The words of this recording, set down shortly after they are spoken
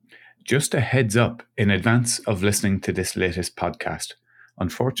Just a heads up in advance of listening to this latest podcast.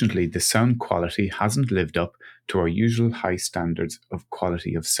 Unfortunately, the sound quality hasn't lived up to our usual high standards of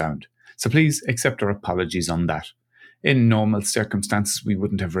quality of sound. So please accept our apologies on that. In normal circumstances, we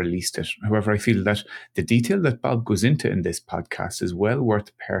wouldn't have released it. However, I feel that the detail that Bob goes into in this podcast is well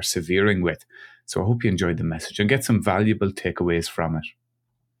worth persevering with. So I hope you enjoyed the message and get some valuable takeaways from it.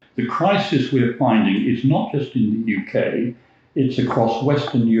 The crisis we're finding is not just in the UK, it's across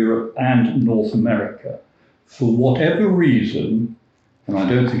Western Europe and North America. For whatever reason, and I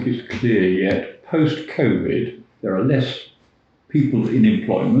don't think it's clear yet, post-COVID, there are less people in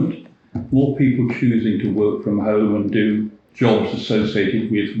employment, more people choosing to work from home and do jobs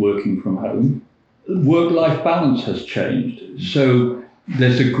associated with working from home. Work-life balance has changed, so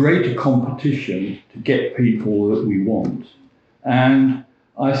there's a greater competition to get people that we want. And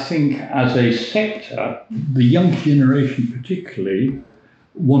I think as a sector, the young generation particularly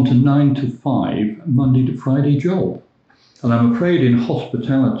want a 9 to 5, Monday to Friday job. And I'm afraid in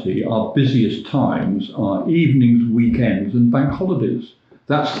hospitality, our busiest times are evenings, weekends and bank holidays.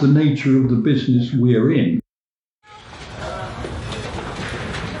 That's the nature of the business we're in.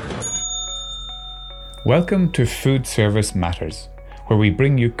 Welcome to Food Service Matters, where we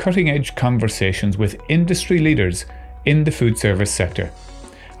bring you cutting-edge conversations with industry leaders in the food service sector.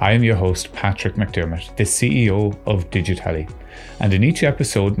 I am your host, Patrick McDermott, the CEO of Digitally. And in each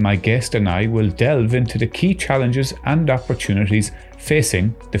episode, my guest and I will delve into the key challenges and opportunities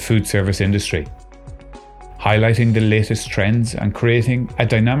facing the food service industry, highlighting the latest trends and creating a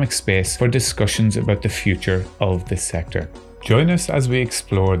dynamic space for discussions about the future of the sector. Join us as we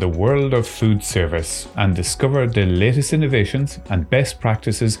explore the world of food service and discover the latest innovations and best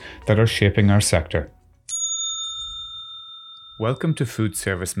practices that are shaping our sector. Welcome to Food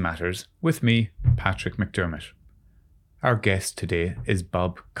Service Matters with me, Patrick McDermott. Our guest today is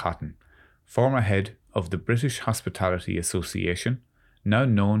Bob Cotton, former head of the British Hospitality Association, now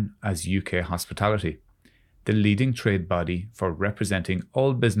known as UK Hospitality, the leading trade body for representing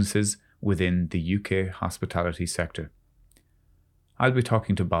all businesses within the UK hospitality sector. I'll be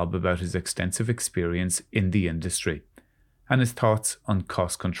talking to Bob about his extensive experience in the industry and his thoughts on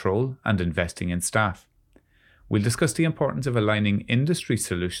cost control and investing in staff. We'll discuss the importance of aligning industry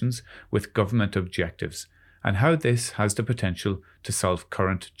solutions with government objectives and how this has the potential to solve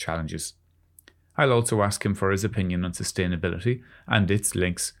current challenges. I'll also ask him for his opinion on sustainability and its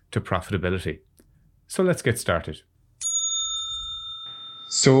links to profitability. So let's get started.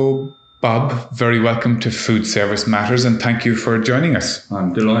 So, Bob, very welcome to Food Service Matters and thank you for joining us.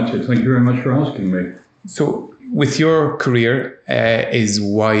 I'm delighted. Thank you very much for asking me. So, with your career is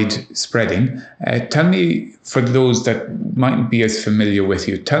wide-spreading. Tell me, for those that mightn't be as familiar with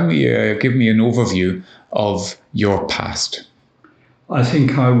you, give me an overview of your past. I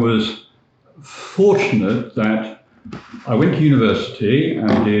think I was fortunate that I went to university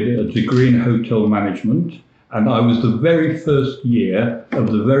and did a degree in hotel management, and I was the very first year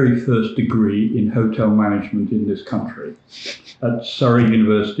of the very first degree in hotel management in this country at Surrey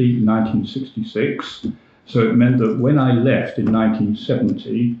University in 1966. So it meant that when I left in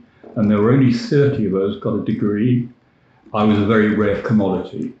 1970, and there were only 30 of us got a degree, I was a very rare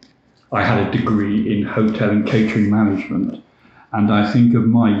commodity. I had a degree in hotel and catering management, and I think of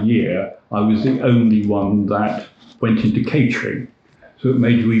my year, I was the only one that went into catering. So it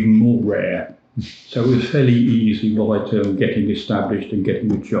made you even more rare. So it was fairly easy, what I term getting established and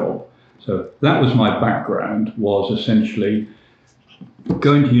getting a job. So that was my background, was essentially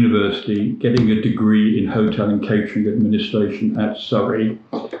going to university, getting a degree in hotel and catering administration at Surrey,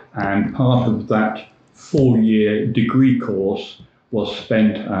 and part of that 4-year degree course was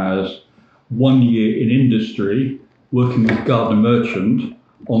spent as 1 year in industry, working with Gardner Merchant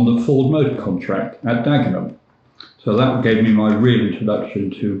on the Ford Motor contract at Dagenham. So that gave me my real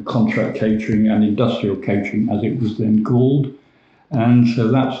introduction to contract catering and industrial catering, as it was then called. And so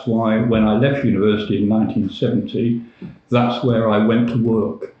that's why when I left university in 1970, that's where I went to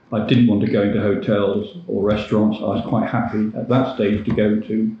work. I didn't want to go into hotels or restaurants. I was quite happy at that stage to go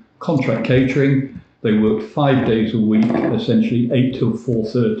to contract catering. They worked 5 days a week, essentially 8 till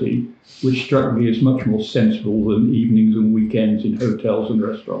 4:30, which struck me as much more sensible than evenings and weekends in hotels and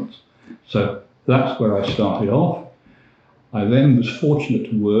restaurants. So that's where I started off. I then was fortunate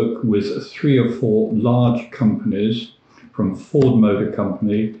to work with 3 or 4 large companies, from Ford Motor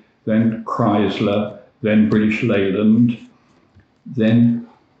Company, then Chrysler, then British Leyland, then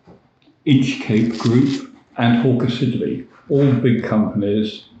Inchcape Group and Hawker Siddeley, all big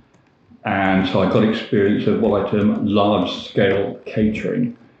companies. And so I got experience of what I term large-scale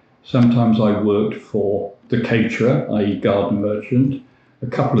catering. Sometimes I worked for the caterer, i.e. Gardner Merchant. a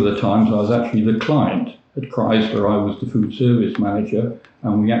couple of the times I was actually the client. At Chrysler, I was the food service manager,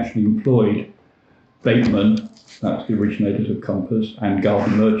 and we actually employed Bateman, that's the originators of Compass, and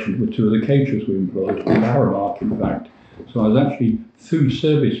Gardner Merchant were two of the caterers we employed, with Aramark in fact. So I was actually food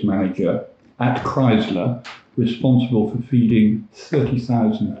service manager at Chrysler, responsible for feeding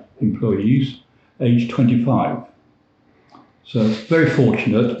 30,000 employees, aged 25. So very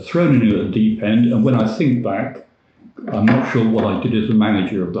fortunate, thrown in at the deep end, and when I think back, I'm not sure what I did as a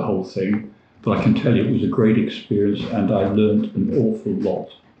manager of the whole thing, but I can tell you it was a great experience and I learned an awful lot.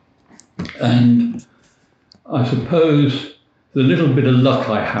 And I suppose the little bit of luck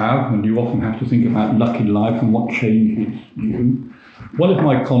I have, and you often have to think about luck in life and what changes you. One of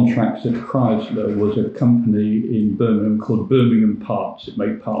my contracts at Chrysler was a company in Birmingham called Birmingham Parts. It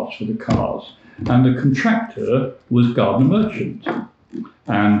made parts for the cars. And the contractor was Gardner Merchant.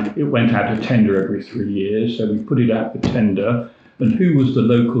 And it went out to tender every 3 years, so we put it out for tender. And who was the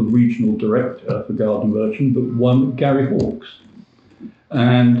local regional director for Gardner Merchant but one Gary Hawkes?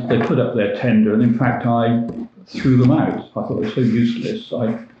 And they put up their tender, and in fact I threw them out. I thought they were so useless,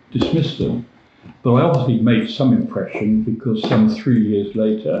 I dismissed them. But I obviously made some impression because some 3 years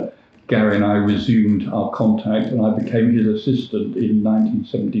later, Gary and I resumed our contact and I became his assistant in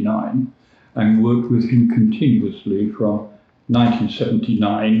 1979 and worked with him continuously from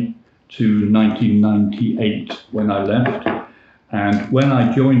 1979 to 1998 when I left. And when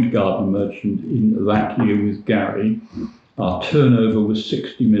I joined Gardner Merchant in that year with Gary, our turnover was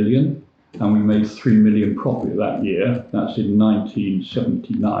 60 million and we made 3 million profit that year. That's in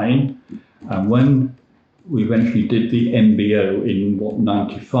 1979. And when we eventually did the MBO in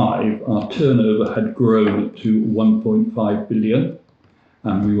 95, our turnover had grown to 1.5 billion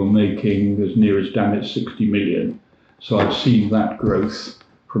and we were making as near as damn it 60 million. So I've seen that growth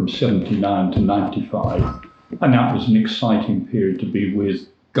from 79 to 95. And that was an exciting period to be with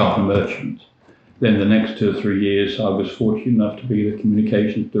Gardner Merchant. Then the next 2 or 3 years, I was fortunate enough to be the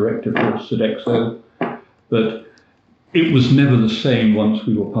communications director for Sodexo. But it was never the same once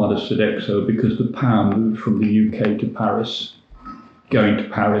we were part of Sodexo because the power moved from the UK to Paris, going to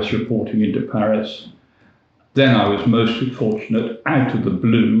Paris, reporting into Paris. Then I was most fortunate, out of the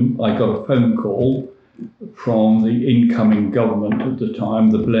blue, I got a phone call from the incoming government at the time,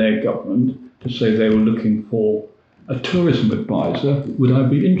 the Blair government, to say they were looking for a tourism advisor. Would I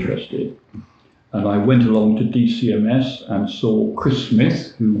be interested? And I went along to DCMS and saw Chris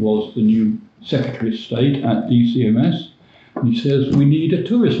Smith, who was the new Secretary of State at DCMS. And he says, we need a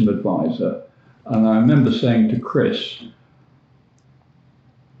tourism advisor. And I remember saying to Chris,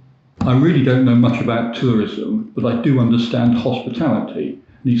 I really don't know much about tourism, but I do understand hospitality.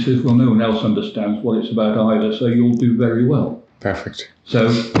 And he says, well, no one else understands what it's about either, so you'll do very well. Perfect. So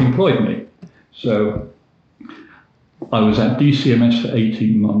he employed me. So I was at DCMS for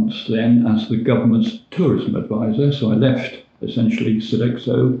 18 months then as the government's tourism advisor. So I left essentially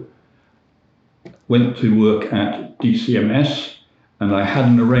Sodexo, went to work at DCMS, and I had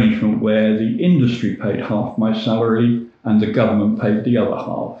an arrangement where the industry paid half my salary and the government paid the other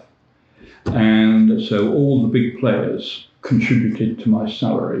half. And so all the big players contributed to my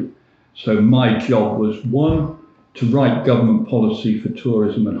salary. So my job was, one, to write government policy for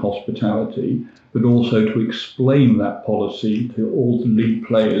tourism and hospitality, but also to explain that policy to all the lead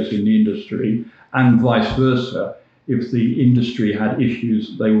players in the industry and vice versa. If the industry had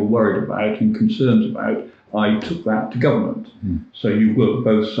issues they were worried about and concerns about, I took that to government. So you worked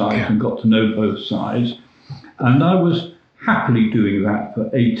both sides and got to know both sides. And I was happily doing that for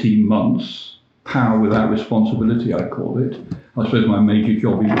 18 months, power without responsibility, I call it. I suppose my major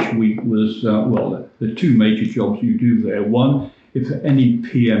job each week was, well, there are two major jobs you do there. One, if any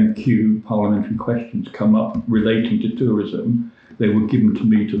PMQ, parliamentary questions, come up relating to tourism, they were given to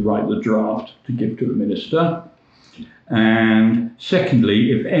me to write the draft to give to the minister. And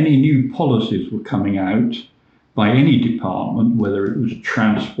secondly, if any new policies were coming out by any department, whether it was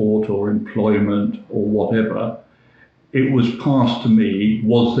transport or employment or whatever, it was passed to me,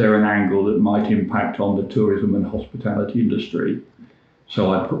 was there an angle that might impact on the tourism and hospitality industry?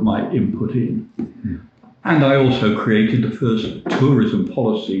 So I put my input in. And I also created the first tourism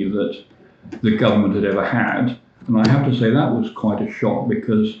policy that the government had ever had. And I have to say that was quite a shock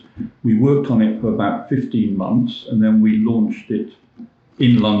because we worked on it for about 15 months and then we launched it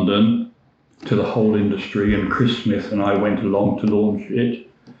in London to the whole industry, and Chris Smith and I went along to launch it.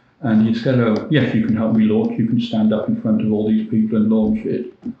 And he said, oh, yes, you can help me launch. You can stand up in front of all these people and launch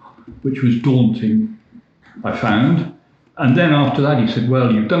it, which was daunting, I found. And then after that, he said,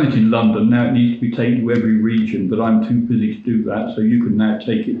 well, you've done it in London. Now it needs to be taken to every region, but I'm too busy to do that. So you can now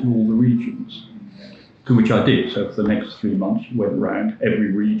take it to all the regions. to which I did. So for the next 3 months, went around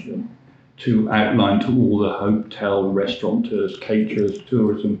every region to outline to all the hotel, restaurateurs, caterers,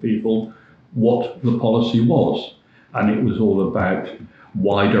 tourism people, what the policy was. And it was all about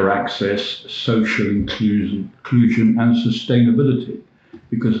wider access, social inclusion and sustainability,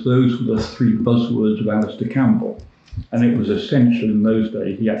 because those were the three buzzwords of Alistair Campbell. And it was essential in those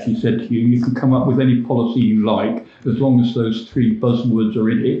days. He actually said to you, you can come up with any policy you like, as long as those three buzzwords are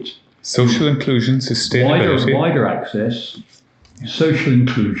in it. Social inclusion, sustainability. Wider access, social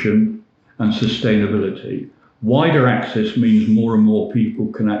inclusion and sustainability. Wider access means more and more people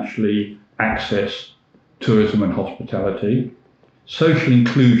can actually access tourism and hospitality. Social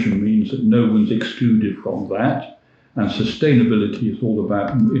inclusion means that no one's excluded from that. And sustainability is all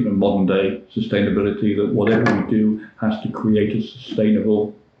about, modern day sustainability, that whatever we do has to create a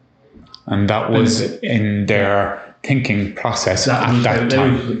sustainable And that was benefit. in their thinking process at that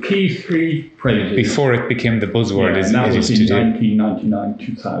There was time, the key three phrases. before it became the buzzword and that it was is in today. 1999,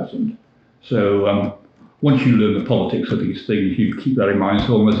 2000. So once you learn the politics of these things, you keep that in mind.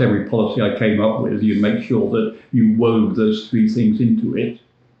 So almost every policy I came up with, you make sure that you wove those three things into it,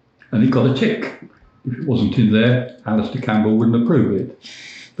 and it got a tick. If it wasn't in there, Alistair Campbell wouldn't approve it.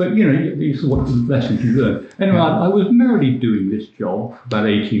 But, these are what the lessons you learn. Anyway, I was merrily doing this job for about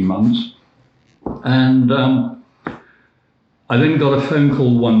 18 months. And I then got a phone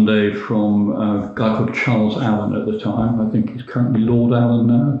call one day from a guy called Charles Allen at the time. I think he's currently Lord Allen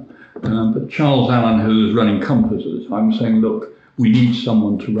now. But Charles Allen, who was running Compass at the time, saying, look, we need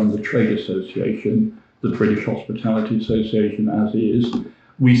someone to run the Trade Association, the British Hospitality Association as is.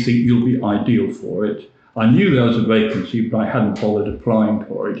 We think you'll be ideal for it. I knew there was a vacancy, but I hadn't bothered applying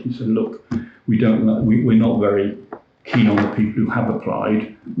for it. He said, look, we're not very keen on the people who have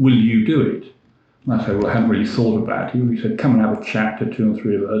applied. Will you do it? And I said, well, I hadn't really thought about it. He said, come and have a chat to 2 or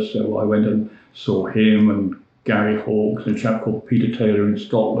 3 of us. So I went and saw him and Gary Hawkes and a chap called Peter Taylor in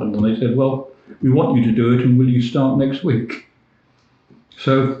Scotland. And they said, well, we want you to do it, and will you start next week?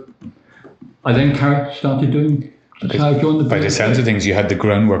 So I then started doing. That's how I joined the By the sounds of things, you had the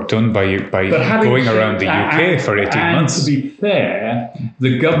groundwork done by going around the UK for 18 months. And to be fair,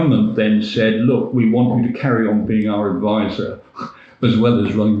 the government then said, look, we want you to carry on being our advisor, as well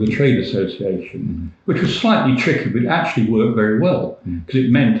as running the Trade Association, which was slightly tricky, but it actually worked very well, because it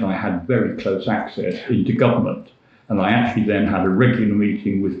meant I had very close access into government. And I actually then had a regular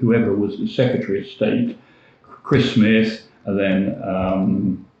meeting with whoever was the Secretary of State, Chris Smith, and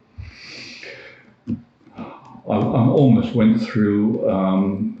then I almost went through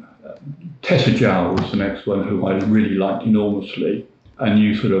Tessa Jow was the next one, who I really liked enormously, and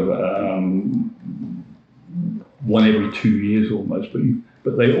you sort of one every 2 years almost,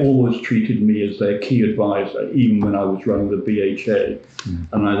 but they always treated me as their key advisor, even when I was running the BHA.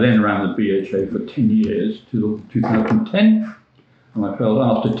 And I then ran the BHA for 10 years till 2010, and I felt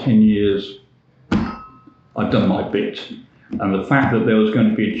after 10 years I'd done my bit. And the fact that there was going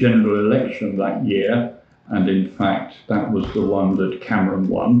to be a general election that year, and in fact, that was the one that Cameron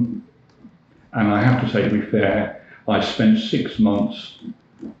won. And I have to say, to be fair, I spent 6 months.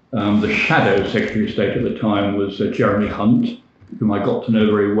 The shadow Secretary of State at the time was Jeremy Hunt, whom I got to know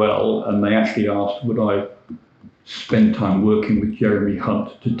very well. And they actually asked, would I spend time working with Jeremy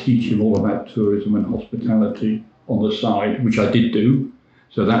Hunt to teach him all about tourism and hospitality on the side, which I did do.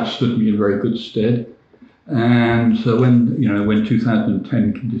 So that stood me in very good stead. And so when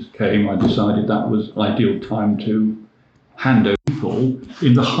 2010 came, I decided that was ideal time to hand over people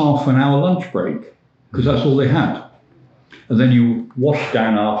in the half-an-hour lunch break, because that's all they had. And then you wash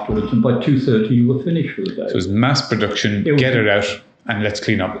down afterwards, and by 2:30 you were finished for the day. So it was mass production, get it out, and let's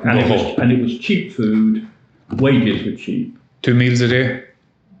clean up. And it was cheap food, wages were cheap. 2 meals a day?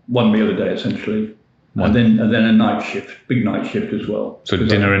 1 meal a day, essentially. And then a night shift, big night shift as well. So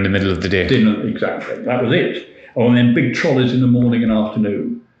dinner in the middle of the day? Dinner, exactly. That was it. Oh, and then big trolleys in the morning and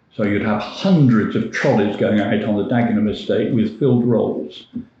afternoon. So you'd have hundreds of trolleys going out on the Dagenham estate with filled rolls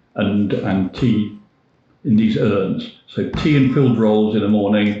and tea in these urns. So tea and filled rolls in the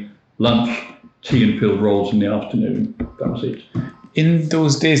morning, lunch, tea and filled rolls in the afternoon. That was it. In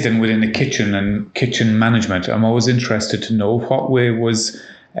those days then, within the kitchen and kitchen management, I'm always interested to know what way we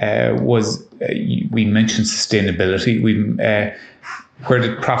mentioned sustainability. Where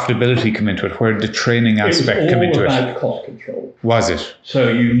did profitability come into it? Where did the training aspect come into it? It was all about cost control. Was it? So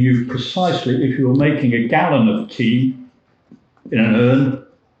you knew precisely, if you were making a gallon of tea in an urn,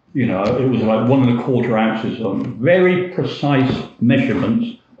 it was like 1 1/4 ounces on very precise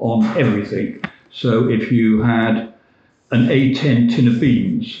measurements on everything. So if you had an A10 tin of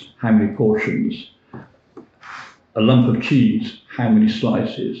beans, how many portions? A lump of cheese, how many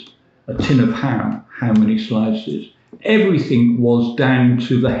slices? A tin of ham, how many slices. Everything was down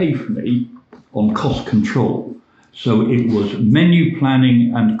to the halfpenny on cost control. So it was menu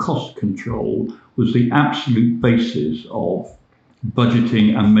planning and cost control was the absolute basis of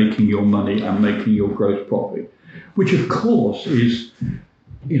budgeting and making your money and making your gross profit, which of course is,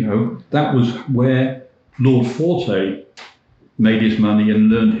 that was where Lord Forte made his money and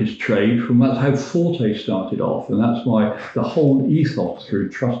learned his trade from. That's how Forte started off, and that's why the whole ethos through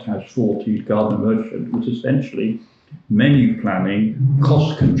Trust House Forte Gardner Merchant was essentially menu planning,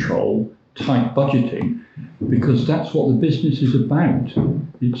 cost control, tight budgeting, because that's what the business is about.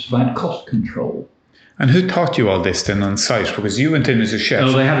 It's about cost control. And who taught you all this then on site? Because you went in as a chef.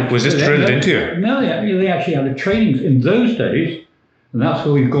 Was this drilled into you? No, they actually had a training in those days, and that's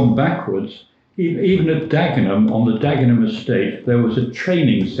where we've gone backwards. Even at Dagenham, on the Dagenham estate, there was a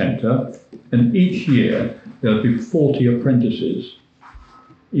training centre, and each year there would be 40 apprentices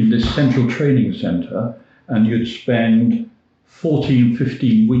in this central training centre, and you'd spend 14,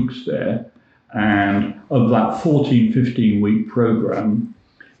 15 weeks there, and of that 14, 15 week programme,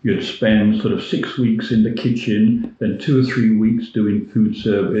 you'd spend sort of 6 weeks in the kitchen, then 2 or 3 weeks doing food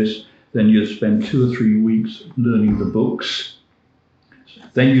service, then you'd spend 2 or 3 weeks learning the books.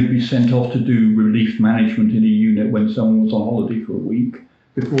 Then you'd be sent off to do relief management in a unit when someone was on holiday for a week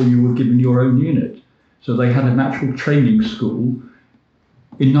before you were given your own unit. So they had an actual training school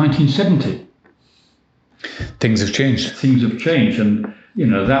in 1970. Things have changed. Things have changed, and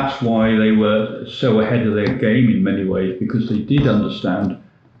that's why they were so ahead of their game in many ways, because they did understand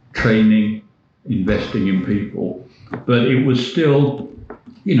training, investing in people. But it was still,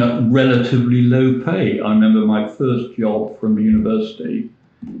 relatively low pay. I remember my first job from university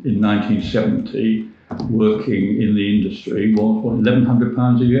in 1970, working in the industry, was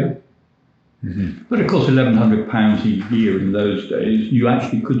 £1,100 a year. Mm-hmm. But of course, £1,100 a year in those days, you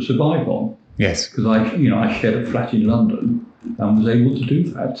actually could survive on. Yes. Because I shared a flat in London and was able to do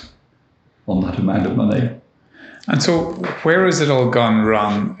that on that amount of money. And so where has it all gone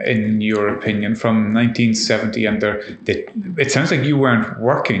wrong, in your opinion, from 1970? And it sounds like you weren't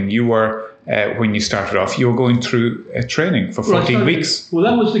working. You were, when you started off, you were going through training for 14 weeks. Well,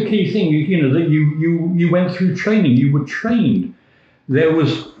 that was the key thing, that you went through training. You were trained. There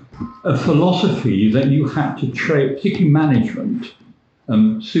was a philosophy that you had to train, particularly management,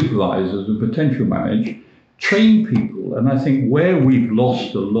 supervisors and potential managers, train people. And I think where we've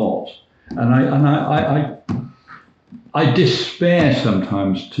lost a lot, and I despair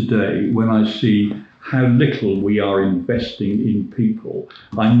sometimes today when I see how little we are investing in people.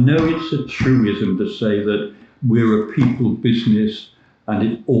 I know it's a truism to say that we're a people business and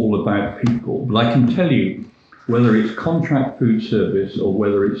it's all about people. But I can tell you, whether it's contract food service or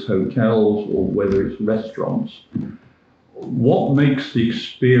whether it's hotels or whether it's restaurants, what makes the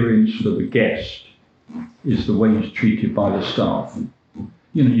experience for the guest is the way he's treated by the staff.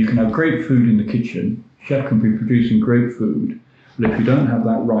 You can have great food in the kitchen, chef can be producing great food, but if you don't have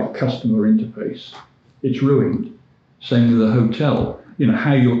that right customer interface, it's ruined. Same with a hotel.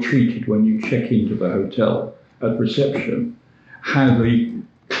 How you're treated when you check into the hotel at reception, how the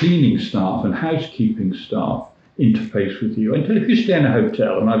cleaning staff and housekeeping staff interface with you. Until if you stay in a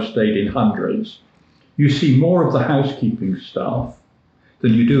hotel, and I've stayed in hundreds, you see more of the housekeeping staff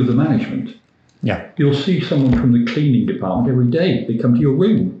than you do of the management. Yeah. You'll see someone from the cleaning department every day. They come to your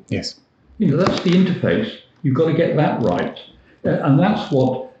room. Yes. That's the interface. You've got to get that right. And that's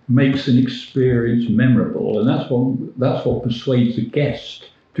what makes an experience memorable. And that's what persuades the guest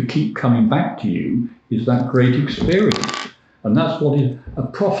to keep coming back to you, is that great experience. And that's what is a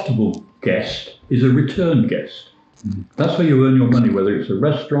profitable guest is a return guest. Mm-hmm. That's where you earn your money, whether it's a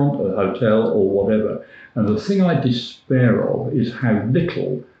restaurant, a hotel, or whatever. And the thing I despair of is how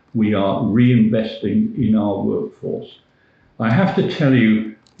little we are reinvesting in our workforce. I have to tell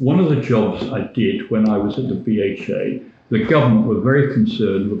you, one of the jobs I did when I was at the BHA, the government were very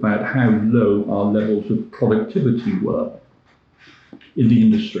concerned about how low our levels of productivity were in the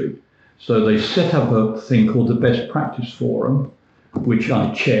industry. So they set up a thing called the Best Practice Forum, which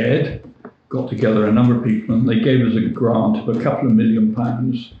I chaired, got together a number of people, and they gave us a grant of £2 million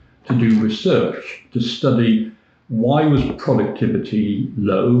to do research, to study why was productivity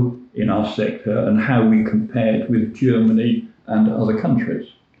low in our sector and how we compared with Germany and other countries.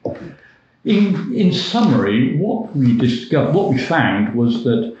 In summary, what we found was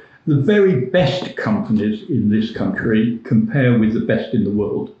that the very best companies in this country compare with the best in the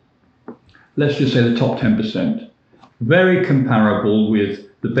world. Let's just say the top 10%. Very comparable with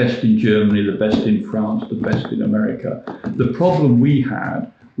the best in Germany, the best in France, the best in America. The problem we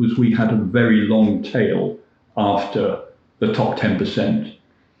had was we had a very long tail after the top 10%.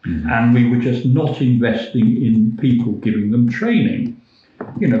 And we were just not investing in people, giving them training.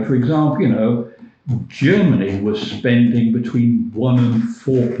 For example, Germany was spending between 1% and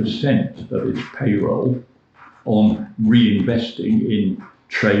 4% of its payroll on reinvesting in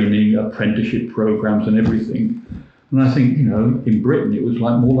training, apprenticeship programs and everything. And I think, in Britain it was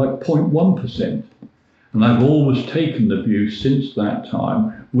more like 0.1%. And I've always taken the view since that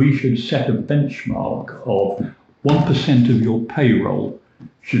time, we should set a benchmark of 1% of your payroll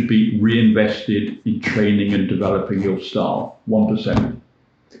should be reinvested in training and developing your staff, 1%.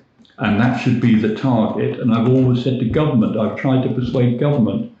 And that should be the target. And I've always said to government, I've tried to persuade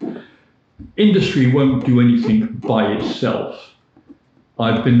government, industry won't do anything by itself.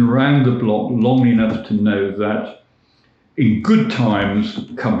 I've been around the block long enough to know that in good times,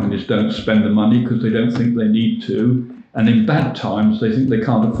 companies don't spend the money because they don't think they need to. And in bad times, they think they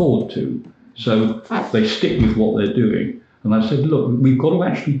can't afford to. So they stick with what they're doing. And I said, look, we've got to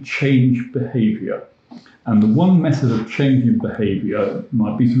actually change behaviour. And the one method of changing behaviour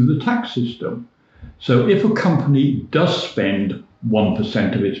might be through the tax system. So if a company does spend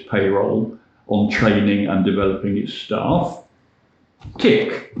 1% of its payroll on training and developing its staff,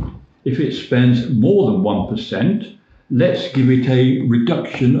 tick. If it spends more than 1%, let's give it a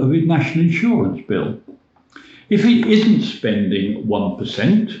reduction of its national insurance bill. If it isn't spending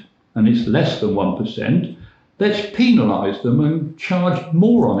 1% and it's less than 1%, let's penalise them and charge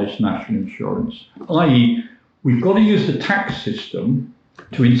more on its national insurance, i.e. we've got to use the tax system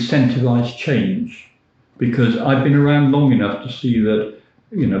to incentivise change, because I've been around long enough to see that,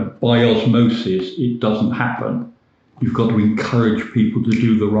 by osmosis, it doesn't happen. You've got to encourage people to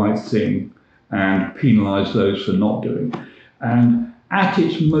do the right thing and penalise those for not doing. And at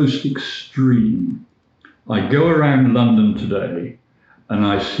its most extreme, I go around London today and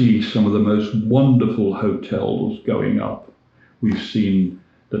I see some of the most wonderful hotels going up. We've seen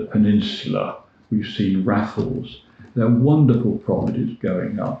the Peninsula, we've seen Raffles. They're wonderful properties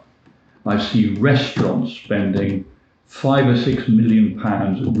going up. I see restaurants spending £5 or £6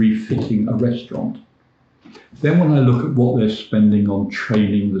 million refitting a restaurant. Then when I look at what they're spending on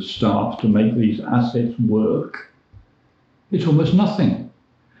training the staff to make these assets work, it's almost nothing.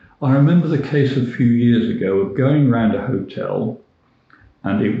 I remember the case a few years ago of going around a hotel,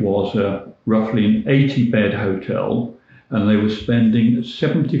 and it was roughly an 80-bed hotel, and they were spending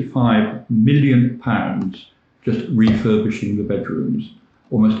 £75 million just refurbishing the bedrooms,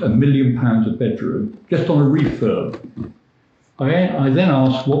 almost £1 million a bedroom, just on a refurb. I then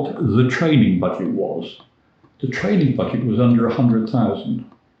asked what the training budget was. The training budget was under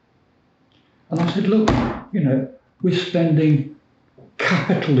 100,000. And I said, look, we're spending,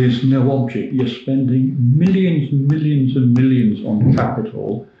 capital is no object. You're spending millions and millions and millions on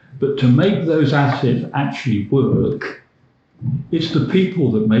capital, but to make those assets actually work, it's the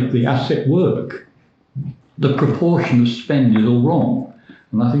people that make the asset work. The proportion of spend is all wrong.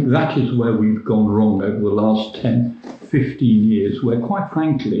 And I think that is where we've gone wrong over the last 10, 15 years, where quite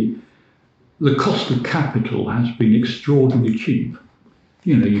frankly, the cost of capital has been extraordinarily cheap.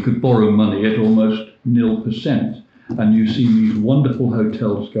 You could borrow money at almost 0%, and you've seen these wonderful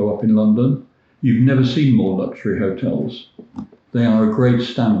hotels go up in London. You've never seen more luxury hotels. They are a great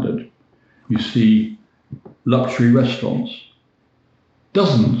standard. You see luxury restaurants,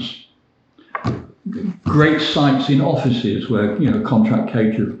 dozens. Great sites in offices where, contract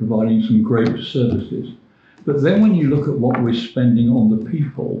caterers providing some great services. But then when you look at what we're spending on the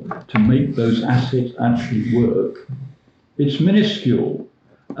people to make those assets actually work, it's minuscule.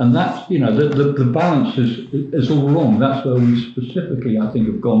 And that's, the balance is all wrong. That's where we specifically, I think,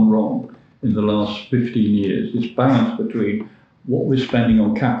 have gone wrong in the last 15 years. This balance between what we're spending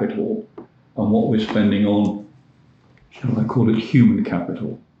on capital and what we're spending on, shall I call it, human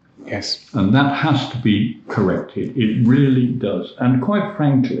capital. Yes. And that has to be corrected. It really does. And quite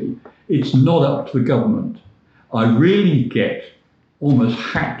frankly, it's not up to the government. I really get almost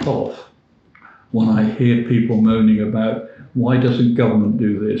hacked off when I hear people moaning about, why doesn't government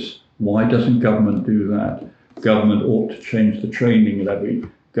do this? Why doesn't government do that? Government ought to change the training levy.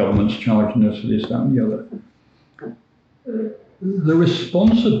 Government's charging us for this, that and the other. The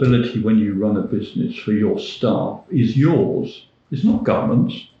responsibility when you run a business for your staff is yours. It's not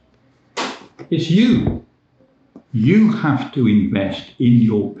government's. It's you. You have to invest in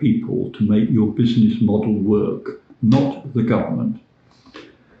your people to make your business model work, not the government.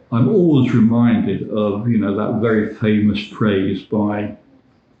 I'm always reminded of, that very famous phrase by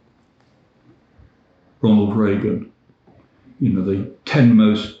Ronald Reagan. The 10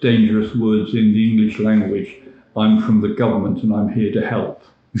 most dangerous words in the English language. I'm from the government and I'm here to help.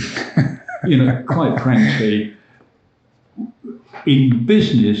 Quite frankly, in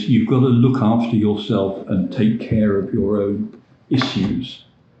business, you've got to look after yourself and take care of your own issues.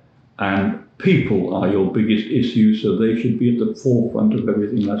 And people are your biggest issue, so they should be at the forefront of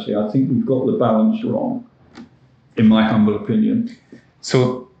everything I say. I think we've got the balance wrong, in my humble opinion.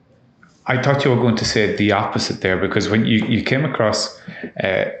 So I thought you were going to say the opposite there, because when you came across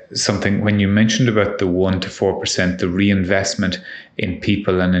something, when you mentioned about the 1 to 4%, the reinvestment in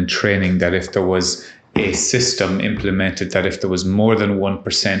people and in training, that if there was a system implemented, that if there was more than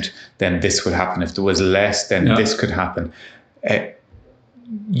 1%, then this would happen. If there was less, then this could happen.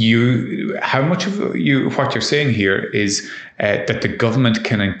 How much of what you're saying here is that the government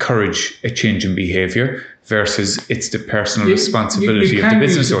can encourage a change in behaviour versus it's the personal responsibility of the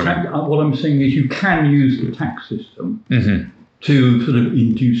business owner? What I'm saying is you can use the tax system to sort of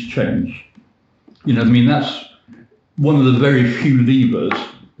induce change. That's one of the very few levers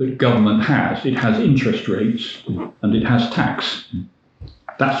that government has. It has interest rates and it has tax.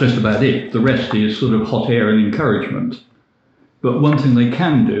 That's just about it. The rest is sort of hot air and encouragement. But one thing they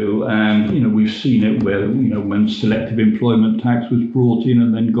can do, and we've seen it where when selective employment tax was brought in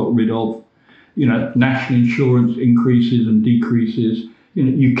and then got rid of, national insurance increases and decreases.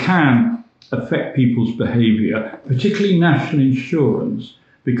 You can affect people's behaviour, particularly national insurance,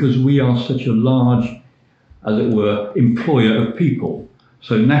 because we are such a large, as it were, employer of people.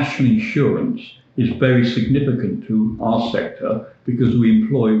 So national insurance is very significant to our sector because we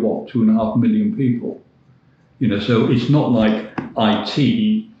employ 2.5 million people. So it's not like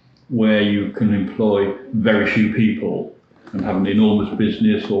IT where you can employ very few people and have an enormous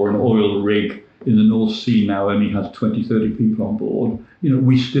business, or an oil rig in the North Sea now only has 20, 30 people on board.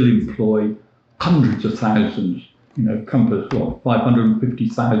 We still employ hundreds of thousands, Compass,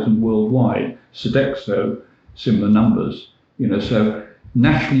 550,000 worldwide, Sodexo, similar numbers, so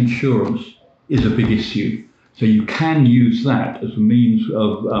national insurance is a big issue. So you can use that as a means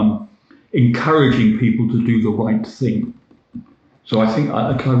of encouraging people to do the right thing. So I think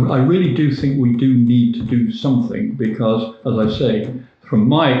I really do think we do need to do something, because, as I say, from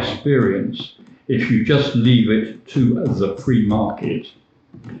my experience, if you just leave it to the free market,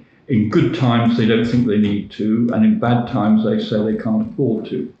 in good times they don't think they need to, and in bad times they say they can't afford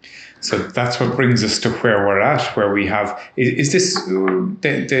to. So that's what brings us to where we're at, where we have, is this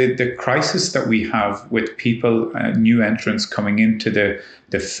the crisis that we have with people, new entrants coming into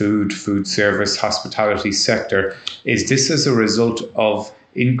the food service, hospitality sector, is this as a result of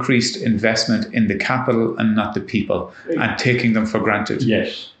increased investment in the capital and not the people, and taking them for granted?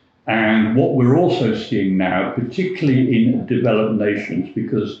 Yes. And what we're also seeing now, particularly in developed nations,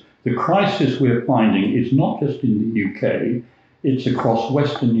 because the crisis we're finding is not just in the UK, it's across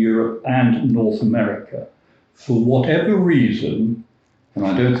Western Europe and North America. For whatever reason, and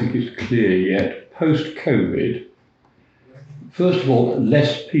I don't think it's clear yet, post-COVID, first of all,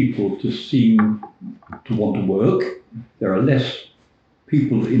 less people seem to want to work. There are less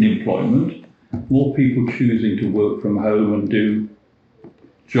people in employment, more people choosing to work from home and do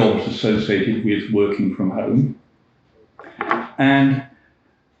jobs associated with working from home. And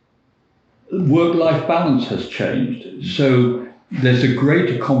work-life balance has changed. So there's a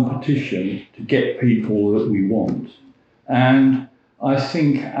greater competition to get people that we want. And I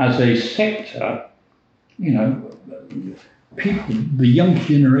think as a sector, people, the young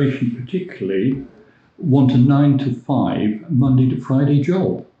generation particularly, want a 9 to 5, Monday to Friday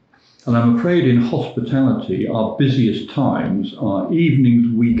job. And I'm afraid in hospitality, our busiest times are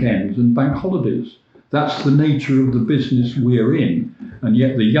evenings, weekends, and bank holidays. That's the nature of the business we're in. And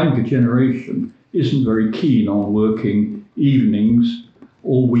yet the younger generation isn't very keen on working evenings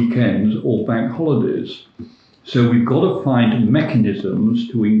or weekends or bank holidays. So we've got to find mechanisms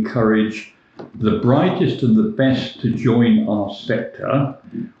to encourage the brightest and the best to join our sector.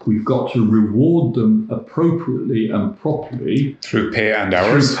 We've got to reward them appropriately and properly. Through pay and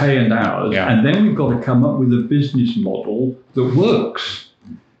hours. Yeah. And then we've got to come up with a business model that works.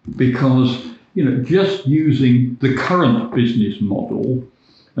 Because, just using the current business model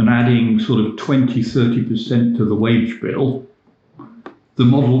and adding sort of 20, 30% to the wage bill, the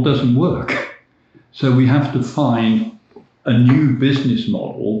model doesn't work. So we have to find a new business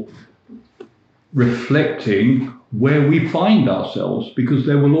model reflecting where we find ourselves, because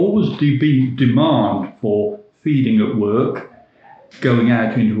there will always be demand for feeding at work, going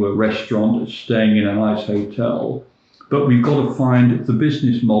out into a restaurant, staying in a nice hotel. But we've got to find the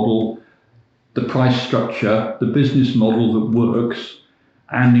business model, the price structure, the business model that works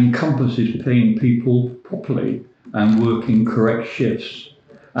and encompasses paying people properly and working correct shifts,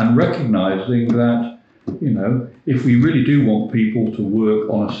 and recognizing that, if we really do want people to work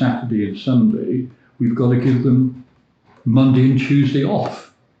on a Saturday and Sunday, we've got to give them Monday and Tuesday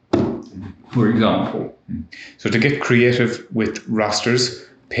off, for example. So to get creative with rosters,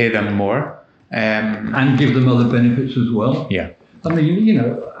 pay them more. And give them other benefits as well. Yeah. I mean,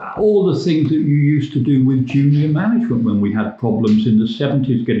 all the things that you used to do with junior management when we had problems in the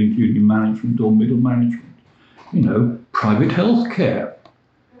 70s getting junior management or middle management. Private health care.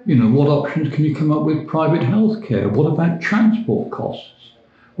 What options can you come up with private health care? What about transport costs?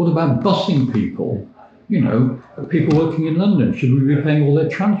 What about busing people? People working in London, should we be paying all their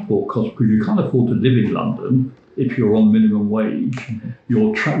transport costs? Because you can't afford to live in London if you're on minimum wage.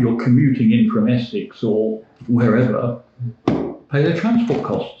 You're commuting in from Essex or wherever, pay their transport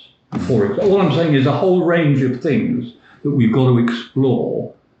costs. For example, all I'm saying is a whole range of things that we've got to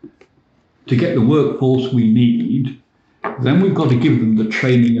explore to get the workforce we need. Then we've got to give them the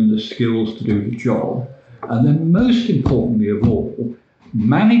training and the skills to do the job. And then most importantly of all,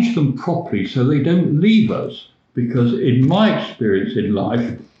 manage them properly so they don't leave us. Because in my experience in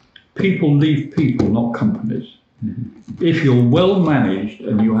life, people leave people, not companies. If you're well managed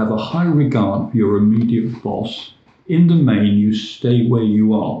and you have a high regard for your immediate boss, in the main you stay where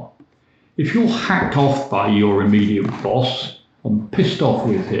you are. If you're hacked off by your immediate boss and pissed off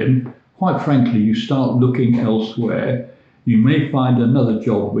with him, quite frankly, you start looking elsewhere. You may find another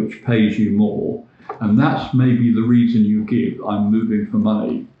job which pays you more, and that's maybe the reason you give, I'm moving for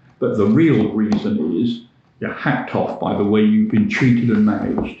money. But the real reason is you're hacked off by the way you've been treated and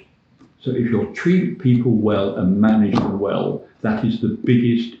managed. So if you'll treat people well and manage them well, that is the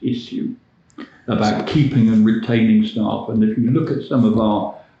biggest issue about keeping and retaining staff. And if you look at some of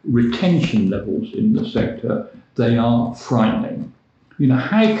our retention levels in the sector, they are frightening.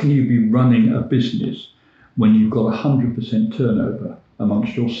 How can you be running a business when you've got 100% turnover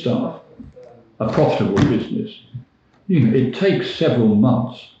amongst your staff? A profitable business. It takes several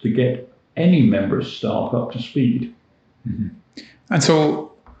months to get any member of staff up to speed. And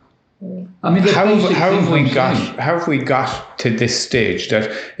so, I mean, how have we got to this stage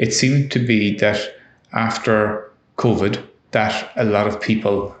that it seemed to be that after COVID that a lot of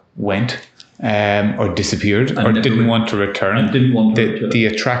people went or disappeared or didn't want to return. And didn't want to return. The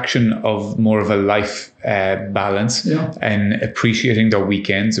attraction of more of a life balance and appreciating their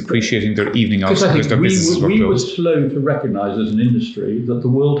weekends, appreciating their evening hours because their businesses were closed. We were slow to recognise as an industry that the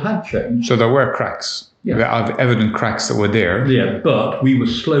world had changed. So there were cracks. Yeah. Evident cracks that were there. Yeah, but we were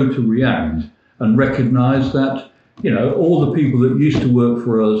slow to react and recognise that, all the people that used to work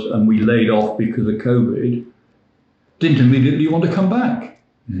for us and we laid off because of COVID didn't immediately want to come back.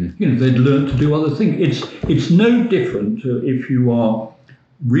 They'd learned to do other things. It's no different to if you are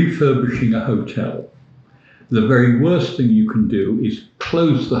refurbishing a hotel. The very worst thing you can do is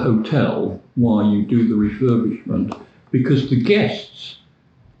close the hotel while you do the refurbishment, because the guests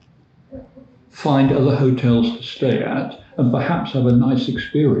find other hotels to stay at and perhaps have a nice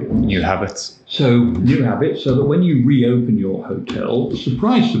experience. New habits. So that when you reopen your hotel,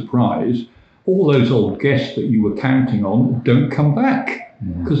 surprise, surprise, all those old guests that you were counting on don't come back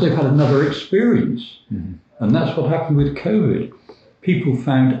because they've had another experience. And that's what happened with COVID. People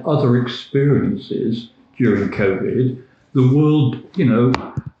found other experiences during COVID. The world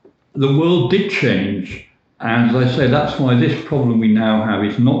did change. And as I say, that's why this problem we now have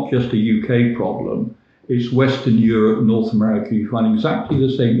is not just a UK problem. It's Western Europe, North America. You find exactly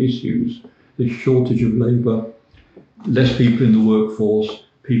the same issues. This shortage of labour, less people in the workforce,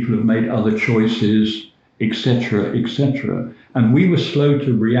 people have made other choices, etc., etc. And we were slow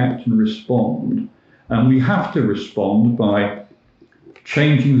to react and respond. And we have to respond by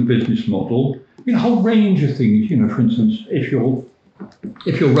changing the business model. A whole range of things. For instance, if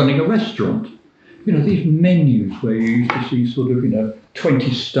you're running a restaurant, these menus where you used to see sort of,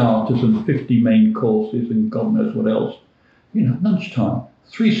 20 starters and 50 main courses and God knows what else. Lunchtime,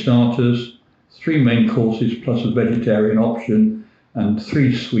 3 starters, 3 main courses plus a vegetarian option, and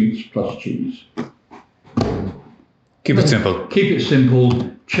 3 sweets plus cheese. Keep it simple. Keep it simple,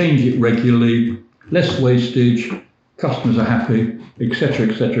 change it regularly, less wastage, customers are happy, etc.,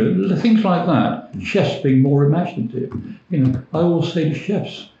 etc. Things like that. Chefs being more imaginative. I always say to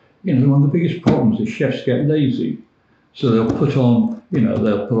chefs, one of the biggest problems is chefs get lazy. So they'll put on,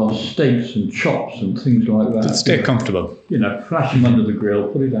 steaks and chops and things like that. Stay comfortable. Flash them under the grill,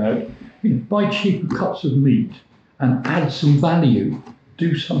 put it out. Buy cheaper cuts of meat and add some value.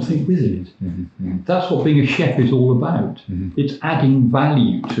 Do something with it. That's what being a chef is all about. It's adding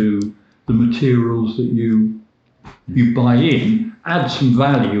value to the materials that you buy in, add some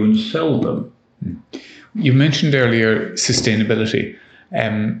value and sell them. You mentioned earlier sustainability.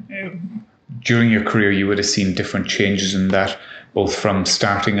 During your career, you would have seen different changes in that. both from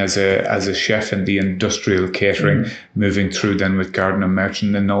starting as a chef in the industrial catering, moving through then with Gardner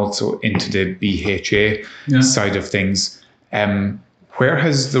Merchant, and also into the BHA side of things. Where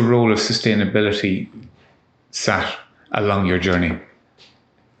has the role of sustainability sat along your journey?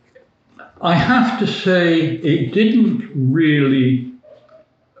 I have to say it didn't really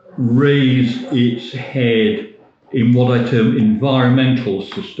raise its head in what I term environmental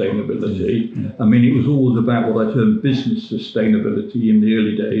sustainability. I mean, it was always about what I term business sustainability in the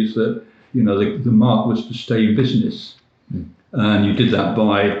early days, that, you know, the mark was to stay in business. And you did that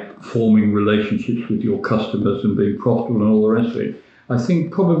by forming relationships with your customers and being profitable and all the rest of it. I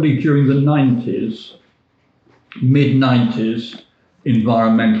think probably during the 90s, mid-90s,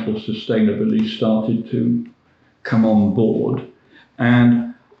 environmental sustainability started to come on board.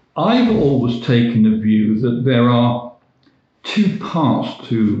 And I've always taken the view that there are two parts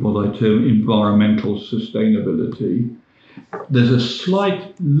to what I term environmental sustainability. There's a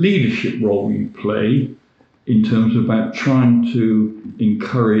slight leadership role you play in terms of about trying to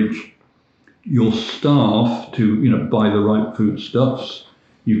encourage your staff to, you know, buy the right foodstuffs,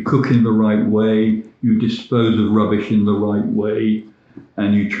 you cook in the right way, you dispose of rubbish in the right way,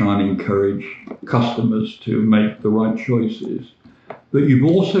 and you try and encourage customers to make the right choices. But you've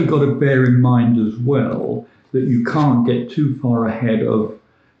also got to bear in mind as well that you can't get too far ahead of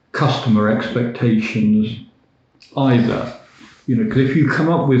customer expectations either. You know, because if you come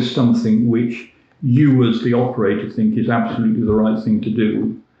up with something which you as the operator think is absolutely the right thing to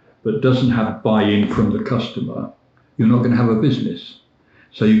do, but doesn't have buy-in from the customer, you're not going to have a business.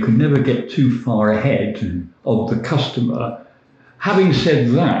 So you can never get too far ahead of the customer. Having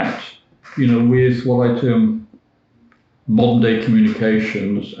said that, you know, with what I term modern day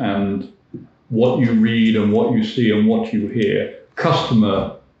communications and what you read and what you see and what you hear,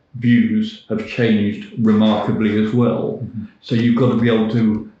 customer views have changed remarkably as well. So you've got to be able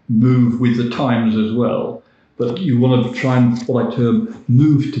to move with the times as well. But you want to try and, what I term,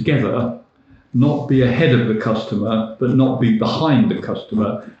 move together, not be ahead of the customer, but not be behind the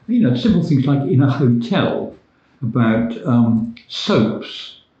customer. You know, simple things like in a hotel about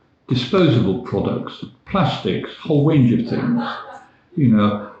soaps, disposable products, plastics, whole range of things. You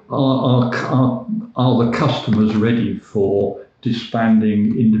know, are the customers ready for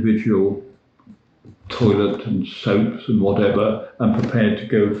disbanding individual toilet and soaps and whatever, and prepared to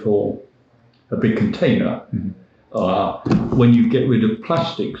go for a big container? When you get rid of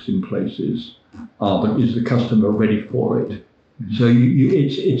plastics in places, is the customer ready for it? So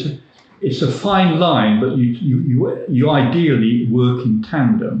it's a fine line, but you ideally work in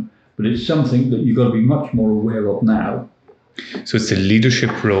tandem. But it's something that you've got to be much more aware of now. So it's a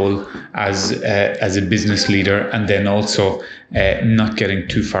leadership role as a business leader, and then also not getting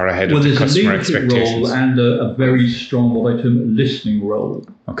too far ahead of the customer expectations. There's a leadership role and a very strong, what I term, listening role.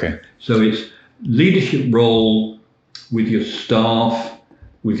 Okay. So it's leadership role with your staff,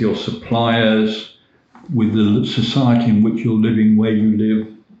 with your suppliers, with the society in which you're living, where you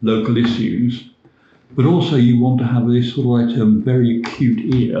live, local issues. But also you want to have this, what I term, very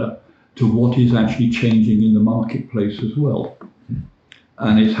acute ear to what is actually changing in the marketplace as well.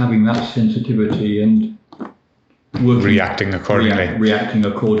 And it's having that sensitivity and reacting accordingly. Reacting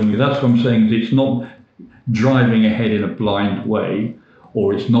accordingly. That's what I'm saying. It's not driving ahead in a blind way,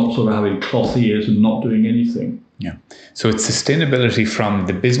 or it's not sort of having cloth ears and not doing anything. Yeah. So it's sustainability from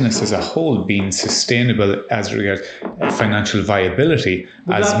the business as a whole, being sustainable as regards financial viability,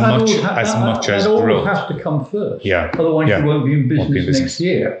 as much as growth. That has to come first. Yeah. Otherwise you won't be in business next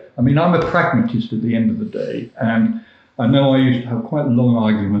year. I mean, I'm a pragmatist at the end of the day, and I know I used to have quite long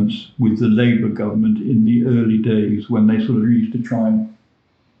arguments with the Labour government in the early days when they sort of used to try and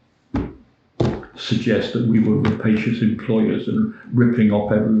suggest that we were rapacious employers and ripping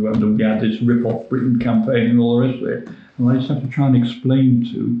off everyone, and we had this Rip Off Britain campaign and all the rest of it. And I just had to try and explain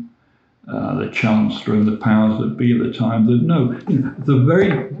to the Chancellor and the powers that be at the time that no, you know,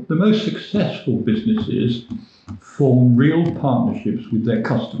 the most successful businesses form real partnerships with their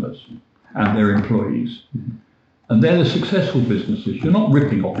customers and their employees. And they're the successful businesses. You're not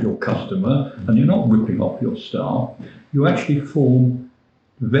ripping off your customer and you're not ripping off your staff. You actually form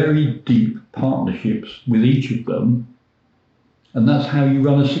very deep partnerships with each of them, and that's how you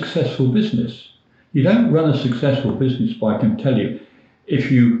run a successful business. You don't run a successful business by, I can tell you,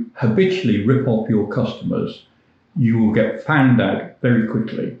 if you habitually rip off your customers, you will get found out very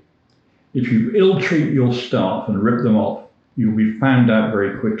quickly. If you ill-treat your staff and rip them off, you'll be found out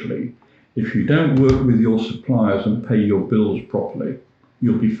very quickly. If you don't work with your suppliers and pay your bills properly,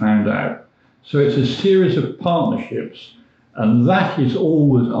 you'll be found out. So it's a series of partnerships. And that is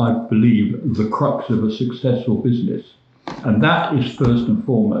always, I believe, the crux of a successful business. And that is first and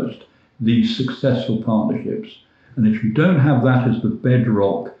foremost these successful partnerships. And if you don't have that as the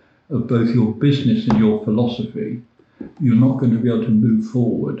bedrock of both your business and your philosophy, you're not going to be able to move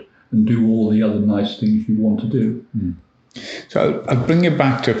forward and do all the other nice things you want to do. So I'll bring you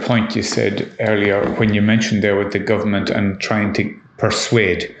back to a point you said earlier when you mentioned there with the government and trying to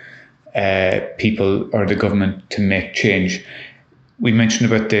persuade people or the government to make change. We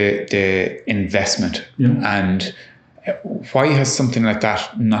mentioned about the investment, and why has something like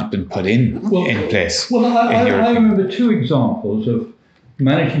that not been put in place? Well, I remember two examples of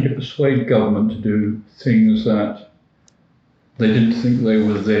managing to persuade government to do things that they didn't think they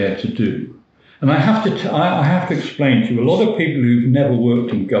were there to do. And I have to explain to you, a lot of people who've never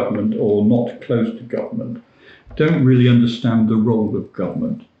worked in government or not close to government don't really understand the role of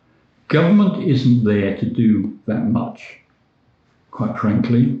government. Government isn't there to do that much, quite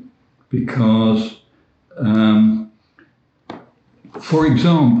frankly, because, for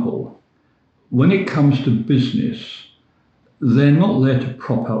example, when it comes to business, they're not there to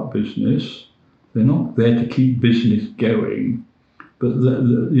prop up business. They're not there to keep business going, but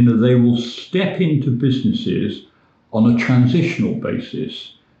they will step into businesses on a transitional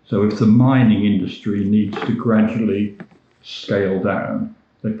basis. So if the mining industry needs to gradually scale down,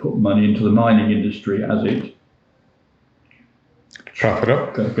 they put money into the mining industry as it prop it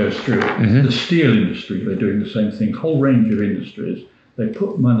up, goes through. The steel industry, they're doing the same thing. Whole range of industries, they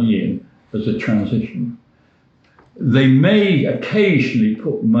put money in as a transition. They may occasionally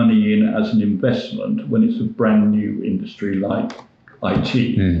put money in as an investment when it's a brand new industry like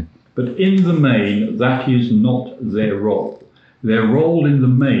IT. But in the main, that is not their role. Their role in the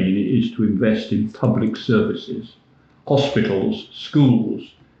main is to invest in public services, hospitals, schools,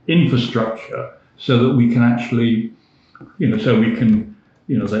 infrastructure, so that we can actually,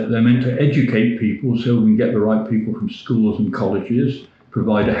 they're meant to educate people so we can get the right people from schools and colleges,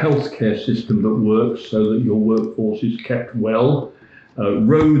 provide a healthcare system that works so that your workforce is kept well,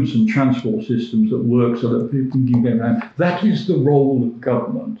 roads and transport systems that work so that people can get around. That is the role of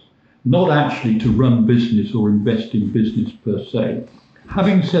government, not actually to run business or invest in business per se.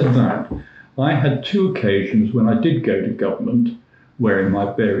 Having said that, I had two occasions when I did go to government, wearing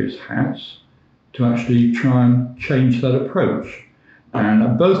my various hats, to actually try and change that approach. And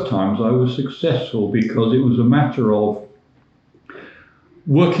at both times I was successful because it was a matter of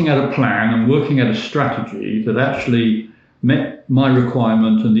working at a plan and working at a strategy that actually met my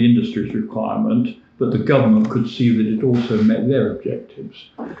requirement and the industry's requirement, but the government could see that it also met their objectives.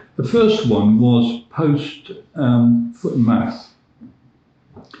 The first one was post foot and mouth,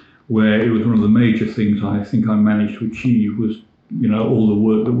 where it was one of the major things I think I managed to achieve was, all the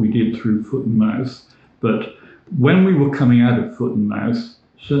work that we did through foot and mouth. But when we were coming out of foot and mouth,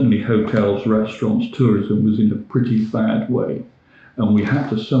 certainly hotels, restaurants, tourism was in a pretty bad way. And we had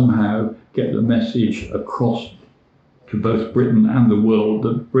to somehow get the message across to both Britain and the world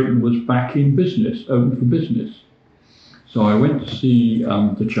that Britain was back in business, open for business. So I went to see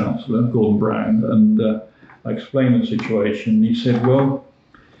the Chancellor, Gordon Brown, and I explained the situation. He said, well,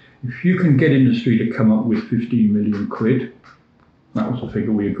 if you can get industry to come up with 15 million quid, that was the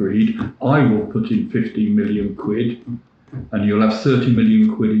figure we agreed, I will put in 15 million quid, and you'll have 30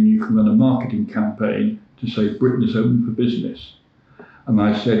 million quid and you can run a marketing campaign to say Britain is open for business. And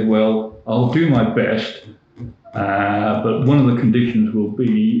I said, well, I'll do my best, but one of the conditions will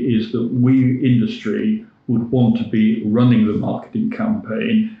be is that we, industry, would want to be running the marketing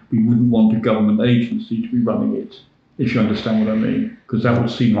campaign. We wouldn't want a government agency to be running it, if you understand what I mean, because that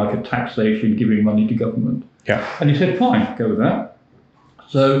would seem like a taxation giving money to government. Yeah. And he said, fine, go with that.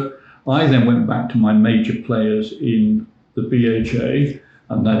 So I then went back to my major players in the BHA,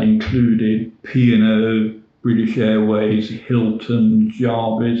 and that included P&O, British Airways, Hilton,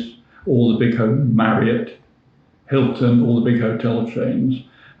 Jarvis, all the big Marriott, Hilton, all the big hotel chains.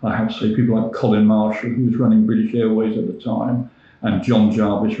 I have to say people like Colin Marshall, who was running British Airways at the time, and John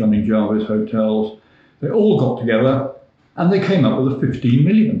Jarvis running Jarvis Hotels. They all got together and they came up with a 15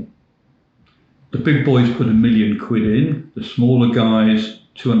 million. The big boys put £1 million in, the smaller guys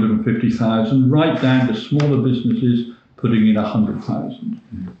 250,000, right down to smaller businesses putting in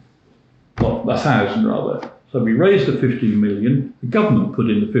 100,000. Well, 1,000 rather. So we raised the 15 million, the government put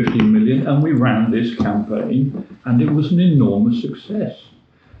in the 15 million, and we ran this campaign, and it was an enormous success.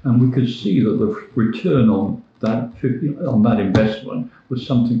 And we could see that the return on that investment was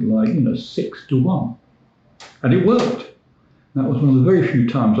something like 6 to 1. And it worked. That was one of the very few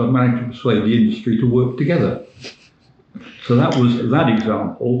times I've managed to persuade the industry to work together. So that was that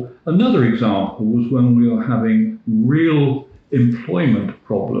example. Another example was when we were having real employment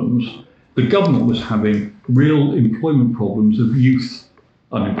problems the government was having real employment problems of youth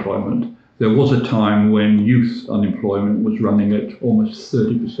unemployment. There was a time when youth unemployment was running at almost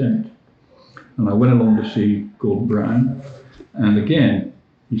 30%. And I went along to see Gordon Brown, and again,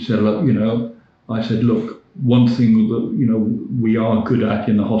 he said, look, I said, look, one thing that, we are good at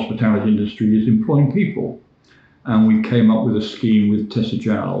in the hospitality industry is employing people. And we came up with a scheme with Tessa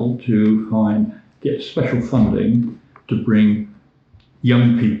Jowell to get special funding to bring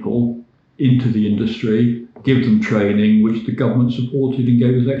young people into the industry, give them training, which the government supported and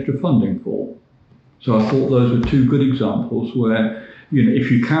gave us extra funding for. So I thought those were two good examples where,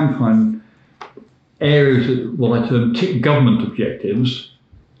 if you can find areas that what I term tick government objectives,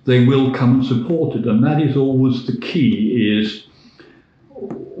 they will come and support it. And that is always the key, is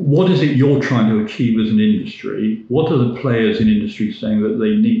what is it you're trying to achieve as an industry? What are the players in industry saying that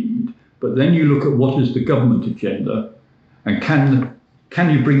they need? But then you look at what is the government agenda, and can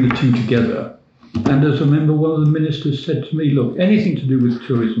you bring the two together? And as I remember, one of the ministers said to me, look, anything to do with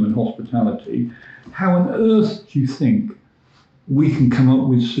tourism and hospitality, how on earth do you think we can come up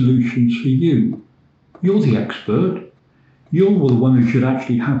with solutions for you? You're the expert. You're the one who should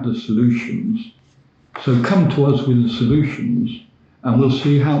actually have the solutions. So come to us with the solutions, and we'll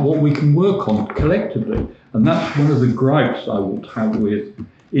see what we can work on collectively. And that's one of the gripes I would have with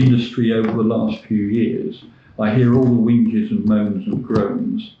industry over the last few years. I hear all the whinges and moans and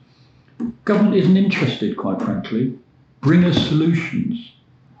groans. Government isn't interested, quite frankly. Bring us solutions.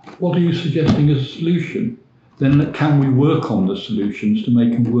 What are you suggesting as a solution? Then can we work on the solutions to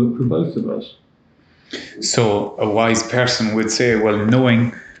make them work for both of us? So a wise person would say, well,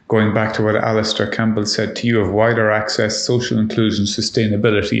 going back to what Alistair Campbell said to you, of wider access, social inclusion,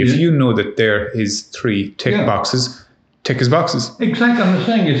 sustainability, if you know that there is three tick boxes, tick his boxes. Exactly. I'm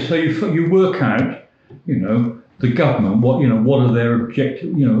saying is, so you work out, the government, what are their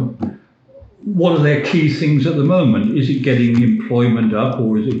objectives, what are their key things at the moment? Is it getting employment up,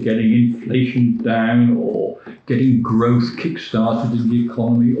 or is it getting inflation down, or getting growth kick-started in the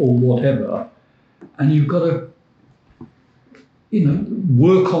economy, or whatever? And you've got to,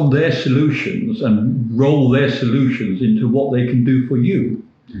 work on their solutions and roll their solutions into what they can do for you,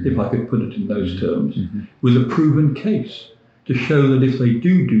 if I could put it in those terms, with a proven case to show that if they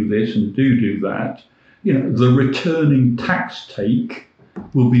do this and do that, the returning tax take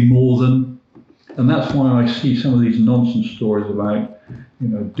will be more than, and that's why I see some of these nonsense stories about,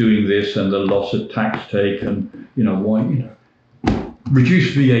 doing this and the loss of tax take and,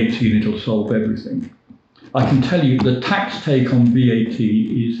 reduce VAT and it'll solve everything. I can tell you the tax take on VAT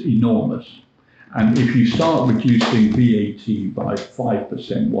is enormous. And if you start reducing VAT by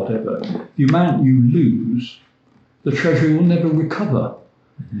 5%, whatever, the amount you lose, the Treasury will never recover.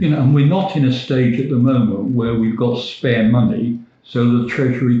 And we're not in a stage at the moment where we've got spare money so the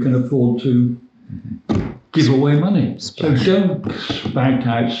Treasury can afford to give away money. So don't spout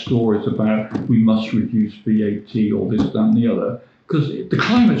out stories about we must reduce VAT or this, that and the other, because the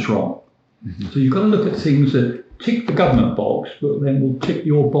climate's wrong. So you've got to look at things that tick the government box, but then will tick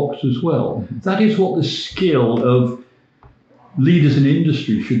your box as well. That is what the skill of leaders in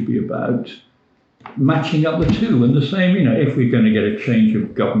industry should be about, matching up the two. And the same, if we're going to get a change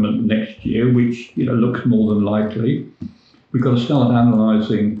of government next year, which, looks more than likely, we've got to start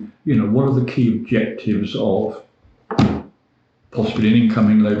analysing, what are the key objectives of possibly an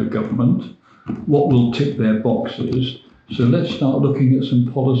incoming Labour government, what will tick their boxes. So let's start looking at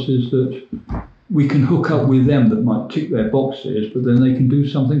some policies that we can hook up with them that might tick their boxes, but then they can do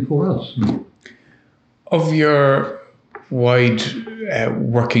something for us. Of your wide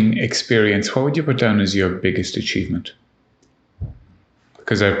working experience, what would you put down as your biggest achievement?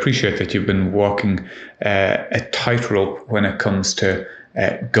 Because I appreciate that you've been walking a tightrope when it comes to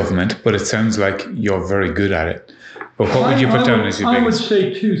government, but it sounds like you're very good at it. But what would you put down as your biggest? I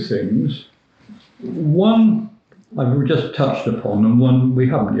would say two things. One, I've just touched upon, and one we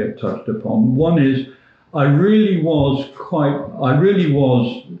haven't yet touched upon. One is I really was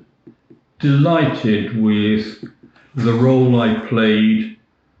delighted with the role I played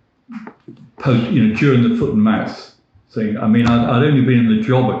during the foot and mouth thing. I mean, I'd only been in the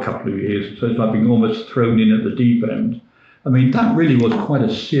job a couple of years, so it's like being almost thrown in at the deep end. I mean, that really was quite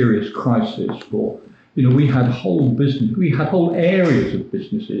a serious crisis for, we had whole areas of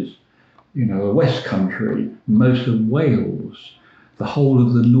businesses. The West Country, most of Wales, the whole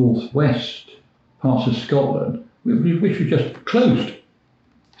of the Northwest, parts of Scotland, which were just closed.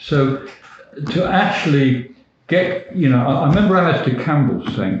 So to actually get, I remember Alistair Campbell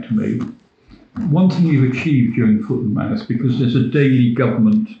saying to me, one thing you've achieved during Foot and Mouth, because there's a daily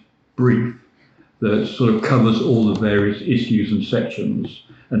government brief, that sort of covers all the various issues and sections.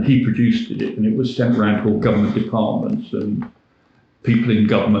 And he produced it, and it was sent around to all government departments and people in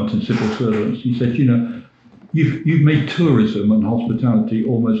government and civil servants. He said, you've made tourism and hospitality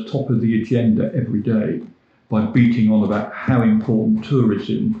almost top of the agenda every day by beating on about how important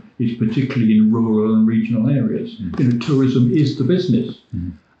tourism is, particularly in rural and regional areas. Tourism is the business.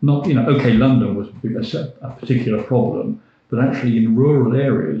 Not, okay, London was a particular problem, but actually in rural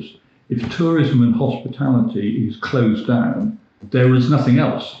areas, if tourism and hospitality is closed down, there is nothing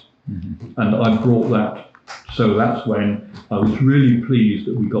else. And I brought that. So that's when I was really pleased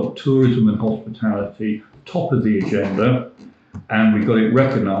that we got tourism and hospitality top of the agenda, and we got it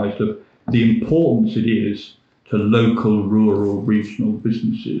recognised of the importance it is to local, rural, regional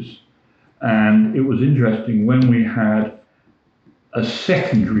businesses. And it was interesting when we had a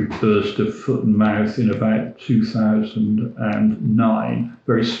secondary burst of foot and mouth in about 2009,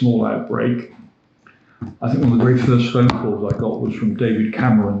 very small outbreak. I think one of the very first phone calls I got was from David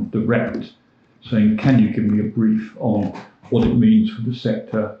Cameron direct, saying, can you give me a brief on what it means for the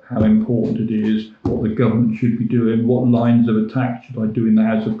sector, how important it is, what the government should be doing, what lines of attack should I do in the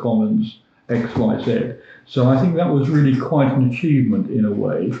House of Commons, X, Y, Z. So I think that was really quite an achievement in a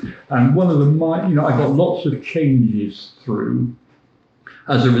way. And one of the, I got lots of changes through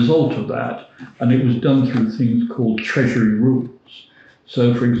as a result of that, and it was done through things called Treasury rules.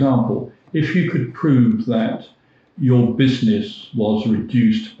 So, for example, if you could prove that your business was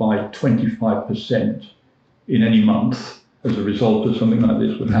reduced by 25% in any month as a result of something like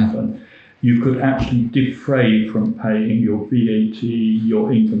this would happen, you could actually defray from paying your VAT,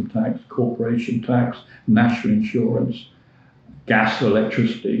 your income tax, corporation tax, national insurance, gas,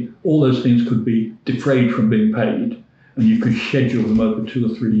 electricity. All those things could be defrayed from being paid, and you could schedule them over 2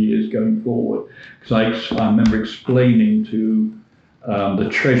 or 3 years going forward. Because I remember explaining to the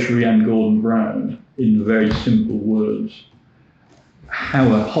Treasury and Gordon Brown in very simple words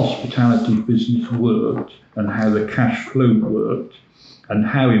how a hospitality business worked and how the cash flow worked and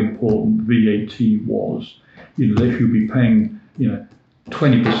how important VAT was. If you'd be paying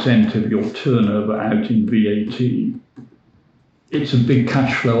 20% of your turnover out in VAT, it's a big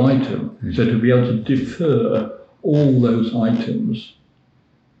cash flow item. So to be able to defer all those items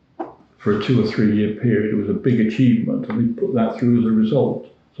for a 2 or 3 year period was a big achievement, and we put that through as a result.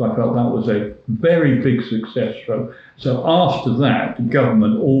 So I felt that was a very big success. So after that, the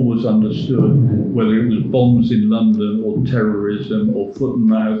government always understood, whether it was bombs in London or terrorism or foot and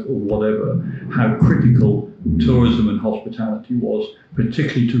mouth or whatever, how critical tourism and hospitality was,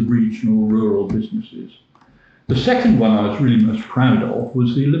 particularly to regional, rural businesses. The second one I was really most proud of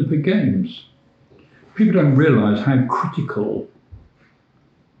was the Olympic Games. People don't realise how critical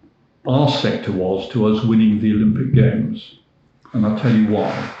our sector was to us winning the Olympic Games. And I'll tell you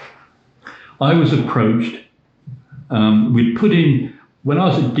why. I was approached, we'd put in, when I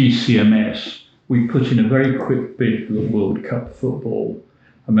was at DCMS, we put in a very quick bid for the World Cup football.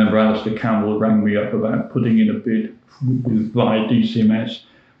 I remember Alistair Campbell rang me up about putting in a bid via DCMS.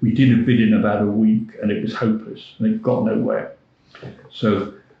 We did a bid in about a week and it was hopeless and it got nowhere.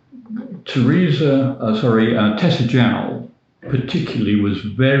 So Tessa Jowell particularly was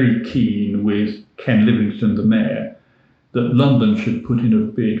very keen with Ken Livingstone, the mayor, that London should put in a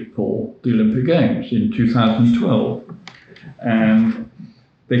bid for the Olympic Games in 2012. And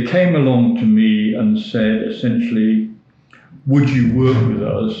they came along to me and said, essentially, would you work with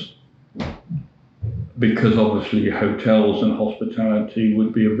us? Because obviously hotels and hospitality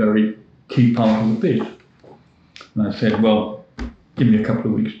would be a very key part of the bid. And I said, well, give me a couple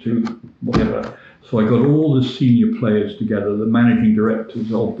of weeks to whatever. So I got all the senior players together, the managing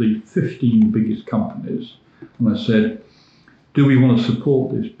directors of the 15 biggest companies. And I said, do we want to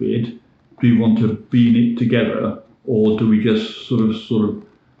support this bid? Do we want to be in it together? Or do we just sort of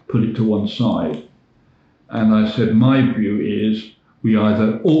put it to one side? And I said, my view is we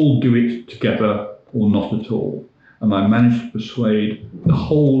either all do it together or not at all. And I managed to persuade the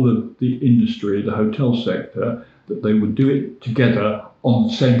whole of the industry, the hotel sector, that they would do it together on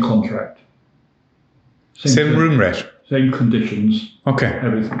the same contract. Same room rate? Same conditions. Okay.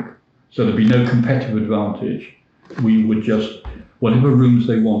 Everything. So there'd be no competitive advantage. We would just, whatever rooms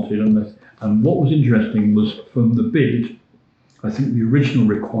they wanted. And what was interesting was from the bid, I think the original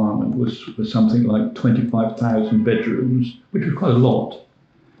requirement was for something like 25,000 bedrooms, which was quite a lot.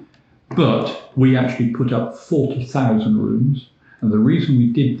 But we actually put up 40,000 rooms. And the reason we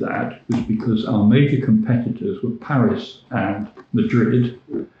did that was because our major competitors were Paris and Madrid,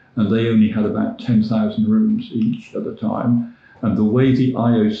 and they only had about 10,000 rooms each at the time. And the way the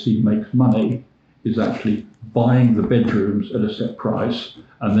IOC makes money is actually buying the bedrooms at a set price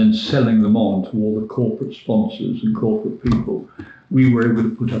and then selling them on to all the corporate sponsors and corporate people. We were able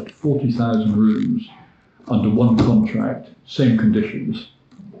to put up 40,000 rooms under one contract, same conditions.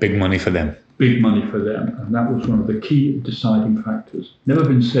 Big money for them. Big money for them, and that was one of the key deciding factors. Never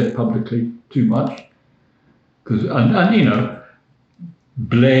been said publicly too much, because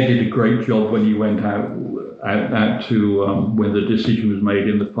Blair did a great job when he went out to when the decision was made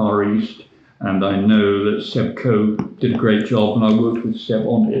in the Far East, and I know that Seb Coe did a great job, and I worked with Seb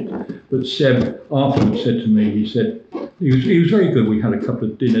on it. But Seb afterwards said to me, he said he was very good. We had a couple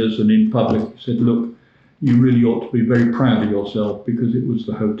of dinners, and in public he said, "Look, you really ought to be very proud of yourself, because it was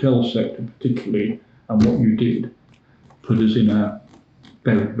the hotel sector particularly, and what you did put us in a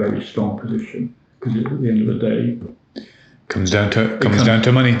very, very strong position. Because at the end of the day, comes down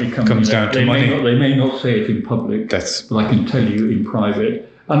to money. They may not say it in public, but I can tell you in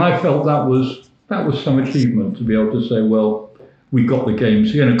private. And I felt that was some achievement, to be able to say, well, we got the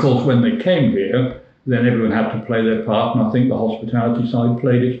games here. And of course, when they came here, then everyone had to play their part, and I think the hospitality side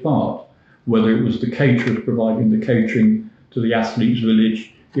played its part. Whether it was the caterers providing the catering to the athletes'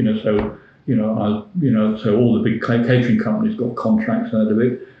 village, so all the big catering companies got contracts out of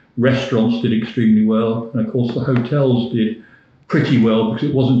it. Restaurants did extremely well, and of course the hotels did pretty well, because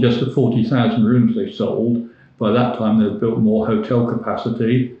it wasn't just the 40,000 rooms they sold. By that time, they'd built more hotel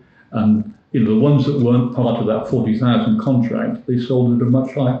capacity, and the ones that weren't part of that 40,000 contract, they sold at a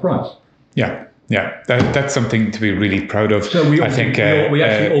much higher price. Yeah. Yeah, that's something to be really proud of. So we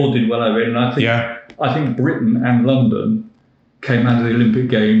actually all did well over it, and I think Britain and London came out of the Olympic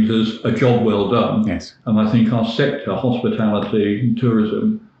Games as a job well done. Yes. And I think our sector, hospitality and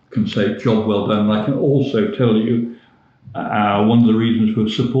tourism, can say job well done. And I can also tell you one of the reasons for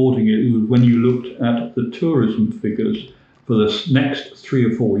supporting it was when you looked at the tourism figures for the next 3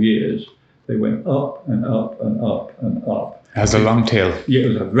 or 4 years, they went up and up and up and up. Has a long tail. Yeah, it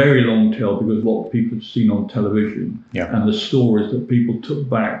was a very long tail, because what people had seen on television and the stories that people took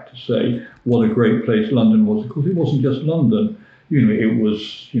back to say what a great place London was. Of course, it wasn't just London. It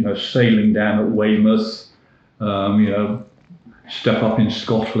was sailing down at Weymouth, step up in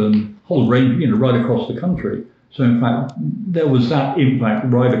Scotland, whole range, right across the country. So in fact, there was that impact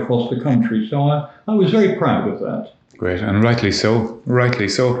right across the country. So I was very proud of that. Great, and rightly so.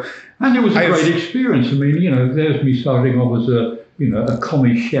 And it was a great experience. I mean, there's me starting off as a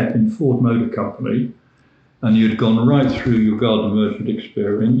commis chef in Ford Motor Company, and you'd gone right through your garden merchant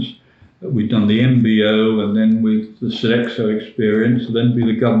experience. We'd done the MBO, and then with the Sodexo experience, then be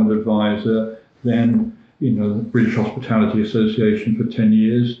the government advisor, then the British Hospitality Association for 10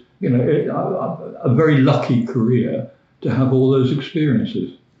 years. A very lucky career to have all those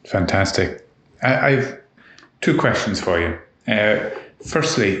experiences. Fantastic. I've 2 questions for you.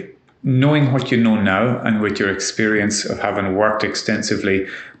 Firstly, knowing what you know now, and with your experience of having worked extensively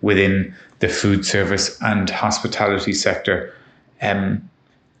within the food service and hospitality sector,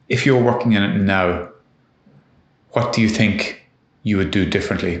 if you're working in it now, what do you think you would do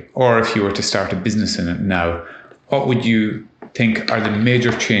differently? Or if you were to start a business in it now, what would you think are the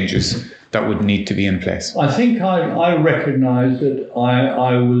major changes that would need to be in place? I think I recognise that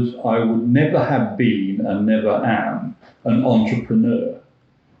I would never have been and never am an entrepreneur.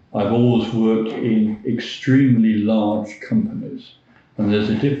 I've always worked in extremely large companies, and there's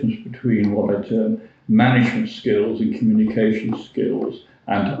a difference between what I term management skills and communication skills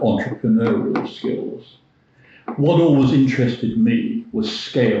and entrepreneurial skills. What always interested me was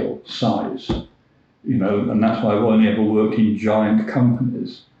scale, size, and that's why I've only ever worked in giant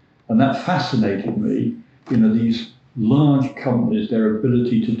companies. And that fascinated me, these large companies, their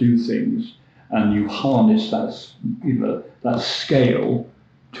ability to do things, and you harness that, that scale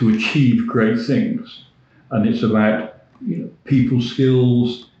to achieve great things. And it's about people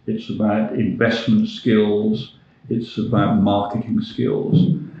skills, it's about investment skills, it's about marketing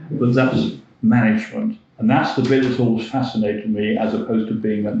skills, but that's management. And that's the bit that's always fascinated me, as opposed to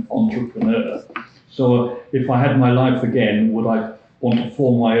being an entrepreneur. So if I had my life again, would I want to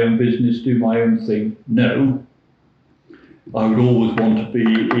form my own business, do my own thing? No. I would always want to be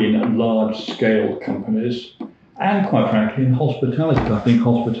in large scale companies, and quite frankly in hospitality. I think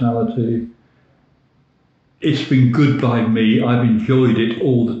hospitality, it's been good by me. I've enjoyed it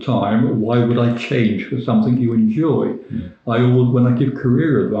all the time. Why would I change for something you enjoy? When I give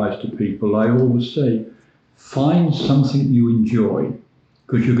career advice to people, I always say, find something you enjoy,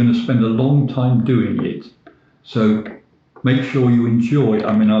 because you're going to spend a long time doing it. So make sure you enjoy.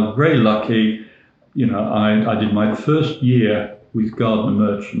 I mean, I was very lucky. I did my first year with Gardner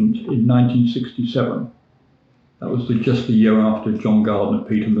Merchant in 1967. That was just the year after John Gardner,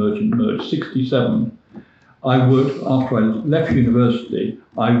 Peter Merchant merged, 67. I worked, after I left university,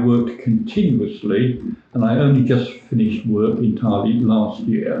 I worked continuously, and I only just finished work entirely last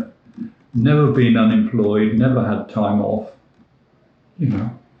year. Never been unemployed, never had time off.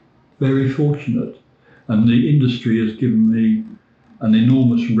 Very fortunate. And the industry has given me an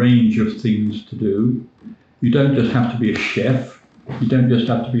enormous range of things to do. You don't just have to be a chef, you don't just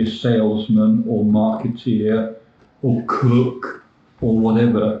have to be a salesman or marketeer or cook or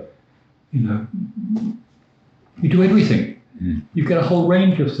whatever. You do everything. You get a whole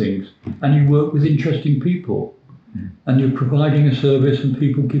range of things, and you work with interesting people, and you're providing a service, and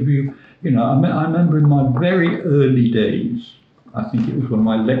people give you, I remember in my very early days, I think it was one of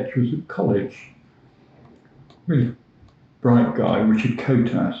my lecturers at college, really bright guy, Richard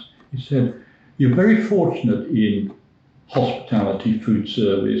Kotas, he said, you're very fortunate in hospitality, food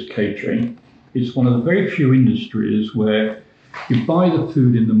service, catering. It's one of the very few industries where you buy the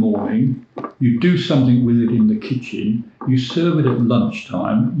food in the morning, you do something with it in the kitchen, you serve it at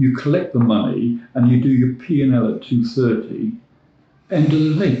lunchtime, you collect the money, and you do your P&L at 2:30. End of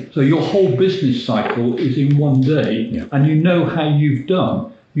the day. So your whole business cycle is in one day, and you know how you've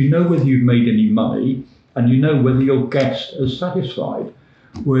done. You know whether you've made any money, and you know whether your guest is satisfied.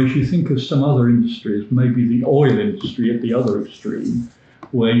 Whereas you think of some other industries, maybe the oil industry at the other extreme,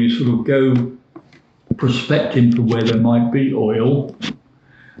 where you sort of go prospecting for where there might be oil,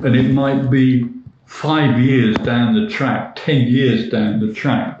 and it might be 5 years down the track, 10 years down the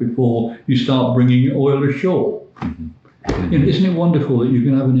track before you start bringing oil ashore. Isn't it wonderful that you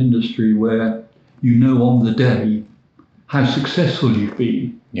can have an industry where you know on the day how successful you've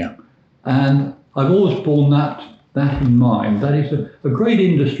been? Yeah. And I've always borne that in mind. That is a great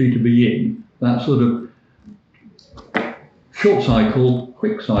industry to be in, that sort of short cycle,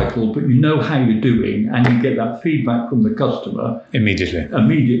 quick cycle, but you know how you're doing, and you get that feedback from the customer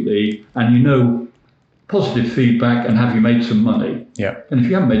immediately, and you know positive feedback, and have you made some money? Yeah. And if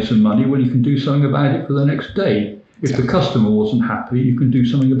you haven't made some money, well, you can do something about it for the next day. If the customer wasn't happy, you can do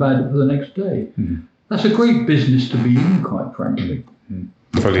something about it for the next day. That's a great business to be in, quite frankly.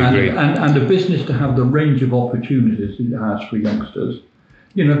 Fully agree. And a business to have the range of opportunities it has for youngsters.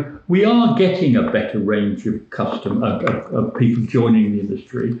 We are getting a better range of of people joining the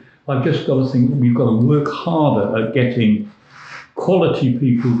industry. I've just got to think we've got to work harder at getting quality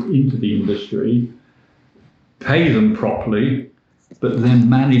people into the industry, pay them properly, but then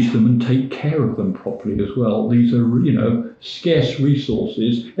manage them and take care of them properly as well. These are, scarce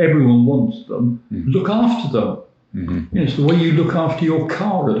resources. Everyone wants them. Look after them. It's the way you look after your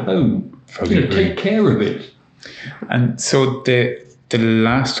car at home. Take care of it. And so the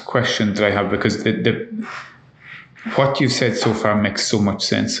last question that I have, because what you've said so far makes so much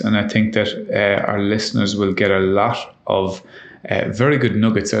sense, and I think that our listeners will get a lot of very good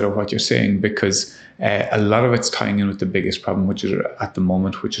nuggets out of what you're saying, because a lot of it's tying in with the biggest problem, which is at the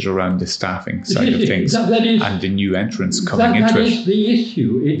moment, which is around the staffing side of things, and the new entrants coming into it. That is the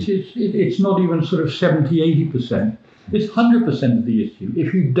issue. It's not even sort of 70, 80%. It's 100% of the issue.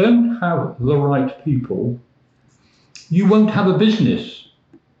 If you don't have the right people, you won't have a business.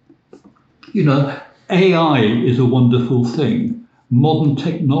 AI is a wonderful thing. Modern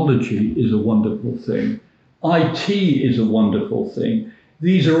technology is a wonderful thing. IT is a wonderful thing.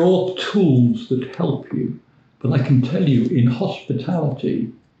 These are all tools that help you. But I can tell you, in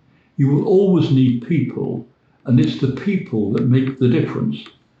hospitality, you will always need people, and it's the people that make the difference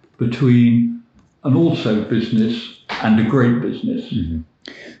between an also business and a great business.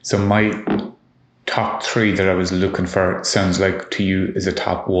 So my top three that I was looking for sounds like to you is a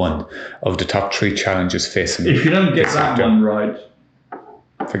top one of the top three challenges facing. If you don't get that one right,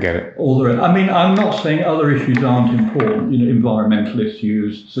 forget it. I'm not saying other issues aren't important, environmental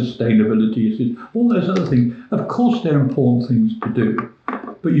issues, sustainability issues, all those other things. Of course, they're important things to do,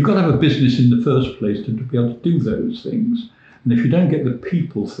 but you've got to have a business in the first place to be able to do those things. And if you don't get the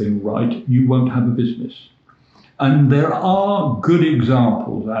people thing right, you won't have a business. And there are good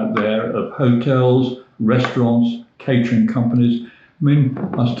examples out there of hotels, restaurants, catering companies. I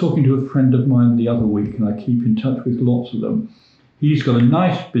was talking to a friend of mine the other week, and I keep in touch with lots of them. He's got a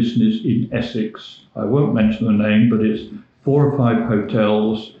nice business in Essex. I won't mention the name, but it's 4 or 5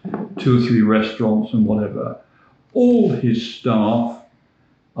 hotels, 2 or 3 restaurants and whatever. All his staff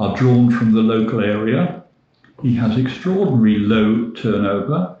are drawn from the local area. He has extraordinarily low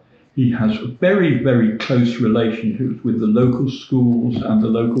turnover. He has very, very close relationships with the local schools and the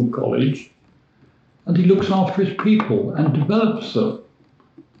local college. And he looks after his people and develops them.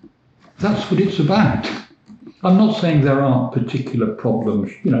 That's what it's about. I'm not saying there aren't particular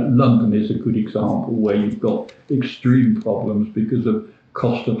problems. London is a good example where you've got extreme problems because of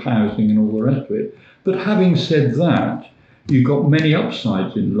cost of housing and all the rest of it. But having said that, you've got many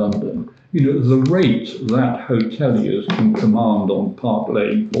upsides in London. The rate that hoteliers can command on Park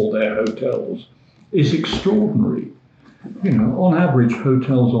Lane for their hotels is extraordinary. On average,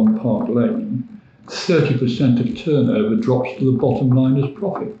 hotels on Park Lane, 30% of turnover drops to the bottom line as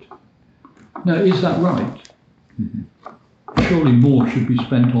profit. Now, is that right? Mm-hmm. Surely more should be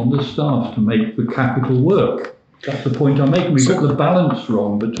spent on the staff to make the capital work. That's the point I'm making. We've got the balance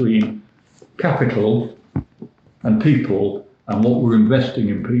wrong between capital and people and what we're investing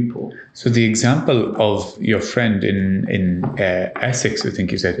in people. So the example of your friend in Essex, I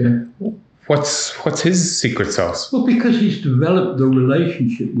think you said, yeah. What's his secret sauce? Well, because he's developed the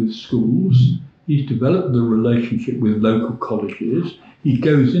relationship with schools, he's developed the relationship with local colleges, he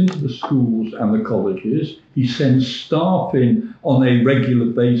goes into the schools and the colleges, he sends staff in on a regular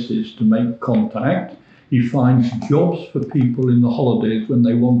basis to make contact, he finds jobs for people in the holidays when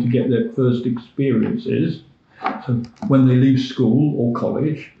they want to get their first experiences. So when they leave school or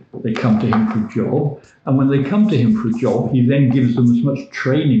college, they come to him for a job. And when they come to him for a job, he then gives them as much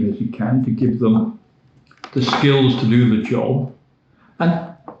training as he can to give them the skills to do the job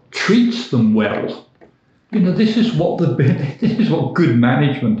and treats them well. This is what good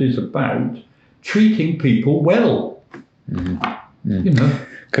management is about, treating people well. Mm-hmm.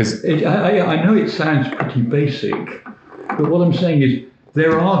 Because I know it sounds pretty basic, but what I'm saying is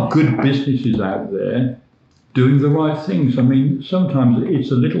there are good businesses out there doing the right things. I mean, sometimes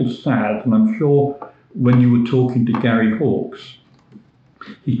it's a little sad, and I'm sure when you were talking to Gary Hawkes,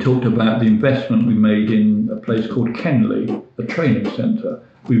 he talked about the investment we made in a place called Kenley, a training centre.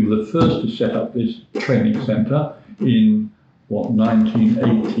 We were the first to set up this training centre in,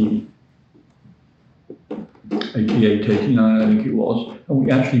 1980, 88, 89, I think it was. And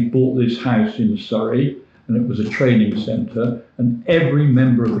we actually bought this house in Surrey, and it was a training centre, and every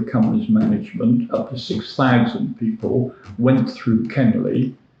member of the company's management, up to 6,000 people, went through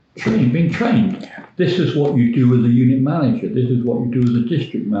Kenley being trained. This is what you do as a unit manager, this is what you do as a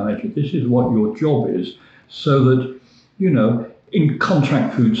district manager, this is what your job is, so that, in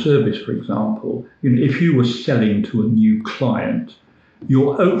contract food service, for example, if you were selling to a new client,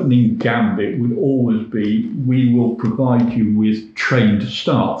 your opening gambit would always be, we will provide you with trained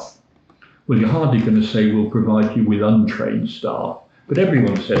staff. Well, you're hardly going to say we'll provide you with untrained staff, but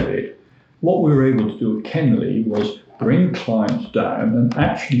everyone said it. What we were able to do at Kenley was bring clients down and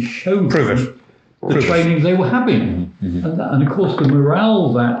actually show them the training they were having. Mm-hmm. And of course, the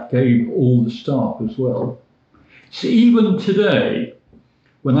morale that gave all the staff as well. So even today,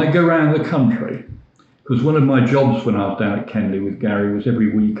 when I go around the country, because one of my jobs when I was down at Kenley with Gary was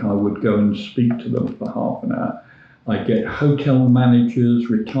every week I would go and speak to them for half an hour. I get hotel managers,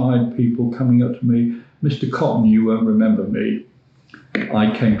 retired people coming up to me. Mr. Cotton, you won't remember me. I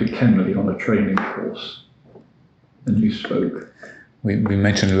came to Kenley on a training course, and you spoke. We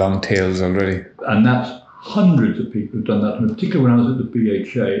mentioned long tails already. And that's hundreds of people who've done that, and particularly when I was at the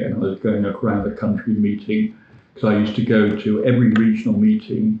BHA and I was going around the country meeting, because I used to go to every regional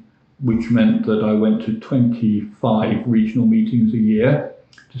meeting, which meant that I went to 25 regional meetings a year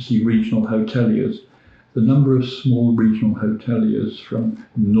to see regional hoteliers. The number of small regional hoteliers from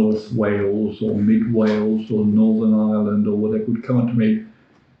North Wales or Mid Wales or Northern Ireland or whatever would come up to me.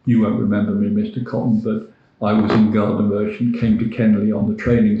 You won't remember me, Mr. Cotton, but I was in Gardner Merchant, came to Kenley on the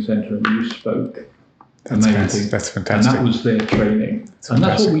training centre, and you spoke. That's amazing. That's fantastic. And that was their training. And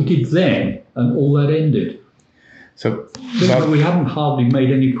that's what we did then, and all that ended. So we haven't hardly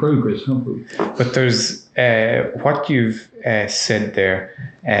made any progress, have we? But there's what you've said there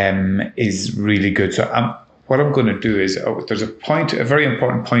is really good. So what I'm going to do is there's a very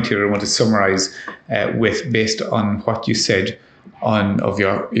important point here I want to summarise with based on what you said of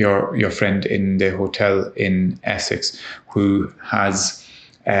your friend in the hotel in Essex who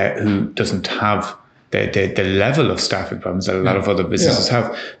doesn't have the level of staffing problems that a lot of other businesses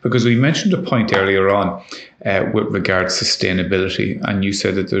have. Because we mentioned a point earlier on with regards to sustainability, and you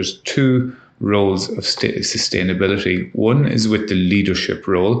said that there's two roles of sustainability. One is with the leadership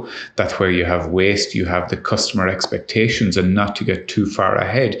role. That's where you have waste, you have the customer expectations and not to get too far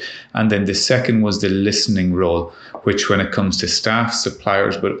ahead. And then the second was the listening role, which when it comes to staff,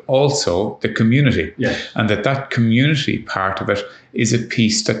 suppliers, but also the community. Yes. And that community part of it is a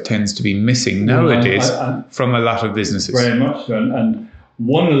piece that tends to be missing nowadays from a lot of businesses. Very much so. And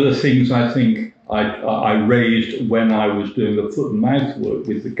one of the things I think I raised when I was doing the foot and mouth work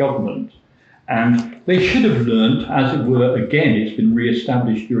with the government, and they should have learned, as it were, again, it's been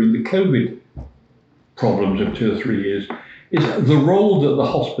re-established during the COVID problems of 2 or 3 years, is the role that the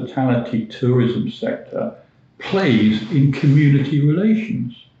hospitality tourism sector plays in community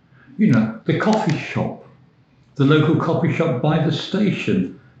relations. The coffee shop, the local coffee shop by the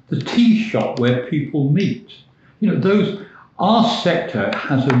station, the tea shop where people meet. Our sector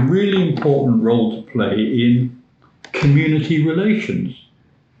has a really important role to play in community relations.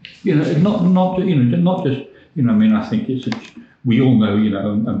 Not just. I think we all know,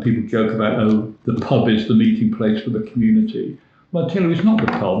 and people joke about, the pub is the meeting place for the community. But I tell you, it's not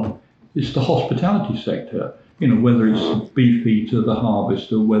the pub, it's the hospitality sector. Whether it's the beef eater, the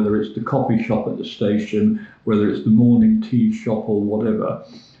harvester, whether it's the coffee shop at the station, whether it's the morning tea shop or whatever.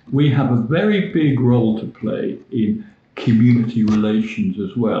 We have a very big role to play in community relations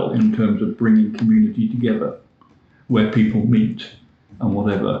as well, in terms of bringing community together, where people meet and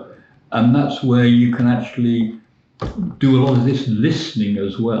whatever. And that's where you can actually do a lot of this listening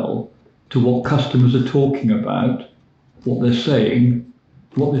as well to what customers are talking about, what they're saying,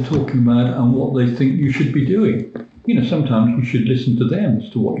 what they're talking about, and what they think you should be doing. Sometimes you should listen to them as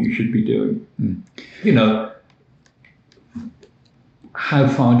to what you should be doing. How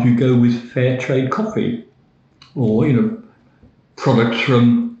far do you go with fair trade coffee? Or, products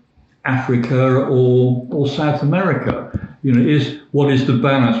from Africa or South America? What is the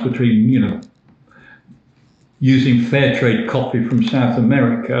balance between, using fair trade coffee from South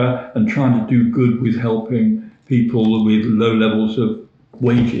America and trying to do good with helping people with low levels of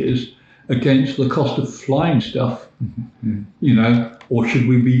wages against the cost of flying stuff, or should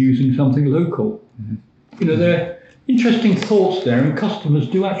we be using something local? There are interesting thoughts there, and customers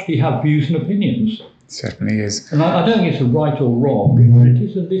do actually have views and opinions. Certainly is. And I don't think it's a right or wrong, it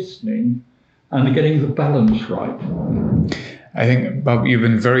is a listening and getting the balance right. I think, Bob, you've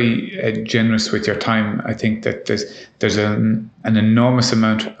been very generous with your time. I think that there's an enormous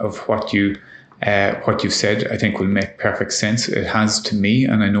amount of what you've said, I think will make perfect sense. It has to me,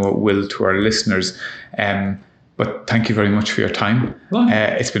 and I know it will to our listeners. But thank you very much for your time.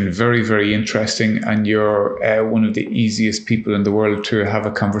 It's been very, very interesting, and you're one of the easiest people in the world to have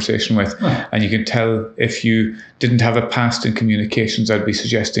a conversation with. And you can tell if you didn't have a past in communications, I'd be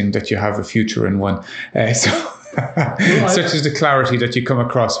suggesting that you have a future in one. Such is the clarity that you come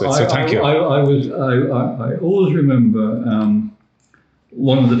across with. So thank you. I always remember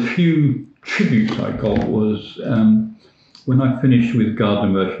one of the few tributes I got was when I finished with Gardner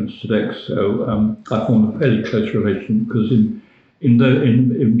Merchants Sodexo. I formed a fairly close relation because in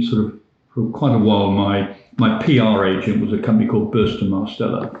sort of for quite a while my PR agent was a company called Burst &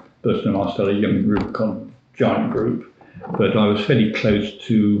 Marsteller. Burst & Marsteller, young group, giant group. But I was fairly close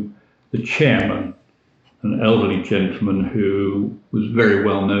to the chairman, an elderly gentleman who was very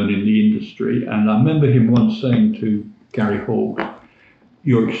well known in the industry. And I remember him once saying to Gary Hawkes,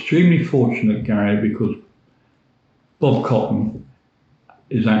 "You're extremely fortunate, Gary, because Bob Cotton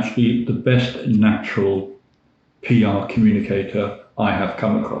is actually the best natural PR communicator I have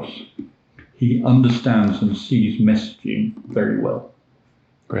come across. He understands and sees messaging very well."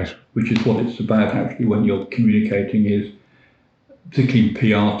 Great. Which is what it's about actually when you're communicating, is, particularly in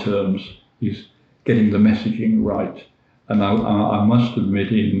PR terms, is getting the messaging right. And I must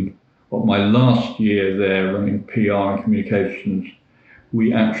admit, in my last year there running PR and communications,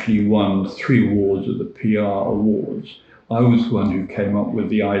 we actually won 3 awards at the PR Awards. I was the one who came up with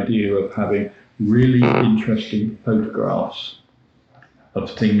the idea of having really interesting photographs of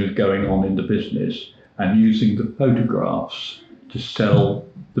things going on in the business and using the photographs to sell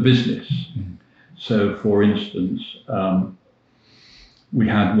the business. So, for instance, we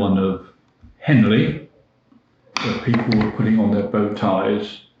had one of Henley, where people were putting on their bow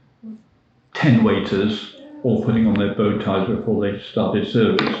ties, 10 waiters all putting on their bow ties before they started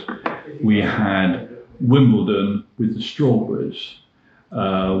service. We had Wimbledon with the strawberries.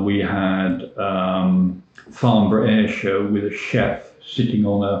 We had Farnborough Air Show with a chef sitting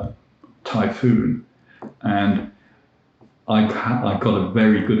on a typhoon. And I got a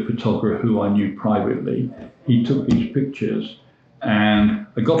very good photographer who I knew privately. He took these pictures, and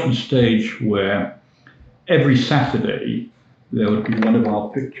I got to the stage where every Saturday there would be one of our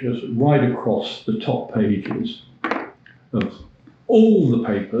pictures right across the top pages of all the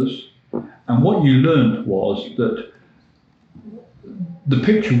papers. And what you learned was that the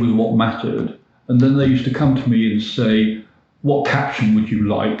picture was what mattered. And then they used to come to me and say, "What caption would you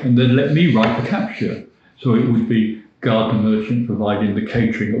like?" And then let me write the caption. So it would be Gardner Merchant providing the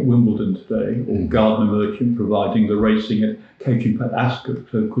catering at Wimbledon today, or Gardner Merchant providing the racing at catering at Ascot.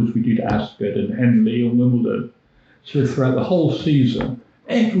 So of course we did Ascot and Henley and Wimbledon. So throughout the whole season,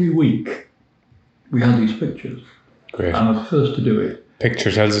 every week, we had these pictures. Great. And I was first to do it.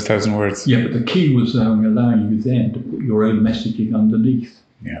 Picture tells 1,000 words. Yeah, but the key was allowing you then to put your own messaging underneath.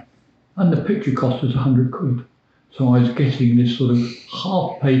 Yeah. and the picture cost us £100. So I was getting this sort of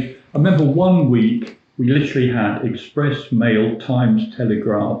half-page. I remember one week we literally had Express, Mail, Times,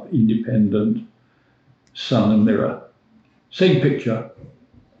 Telegraph, Independent, Sun and Mirror. Same picture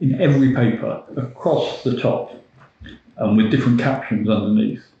in every paper across the top and with different captions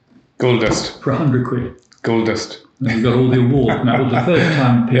underneath. Gold dust. For £100. Gold dust. And we got all the awards. And that was the first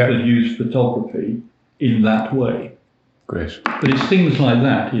time people had used photography in that way. Great. But it's things like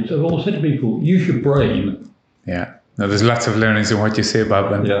that. I've always said to people, use your brain. Yeah. No, there's lots of learnings in what you say,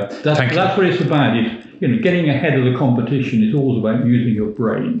 Bob. And that's what it's about. It's, getting ahead of the competition is always about using your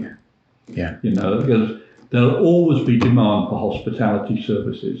brain. Yeah. Because there'll always be demand for hospitality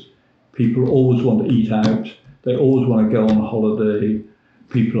services. People always want to eat out. They always want to go on holiday.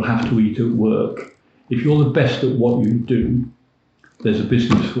 People have to eat at work. If you're the best at what you do, there's a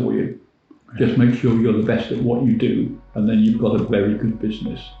business for you. Just make sure you're the best at what you do, and then you've got a very good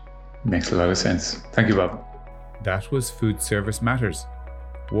business. Makes a lot of sense. Thank you, Bob. That was Food Service Matters.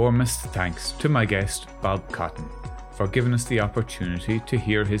 Warmest thanks to my guest, Bob Cotton, for giving us the opportunity to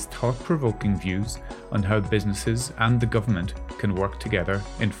hear his thought-provoking views on how businesses and the government can work together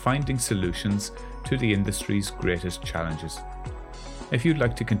in finding solutions to the industry's greatest challenges. If you'd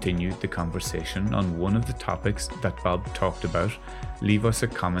like to continue the conversation on one of the topics that Bob talked about, leave us a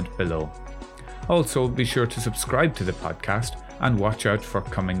comment below. Also, be sure to subscribe to the podcast and watch out for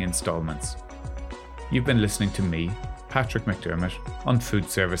coming installments. You've been listening to me, Patrick McDermott, on Food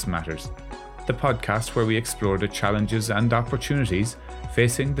Service Matters, the podcast where we explore the challenges and opportunities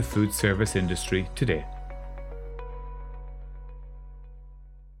facing the food service industry today.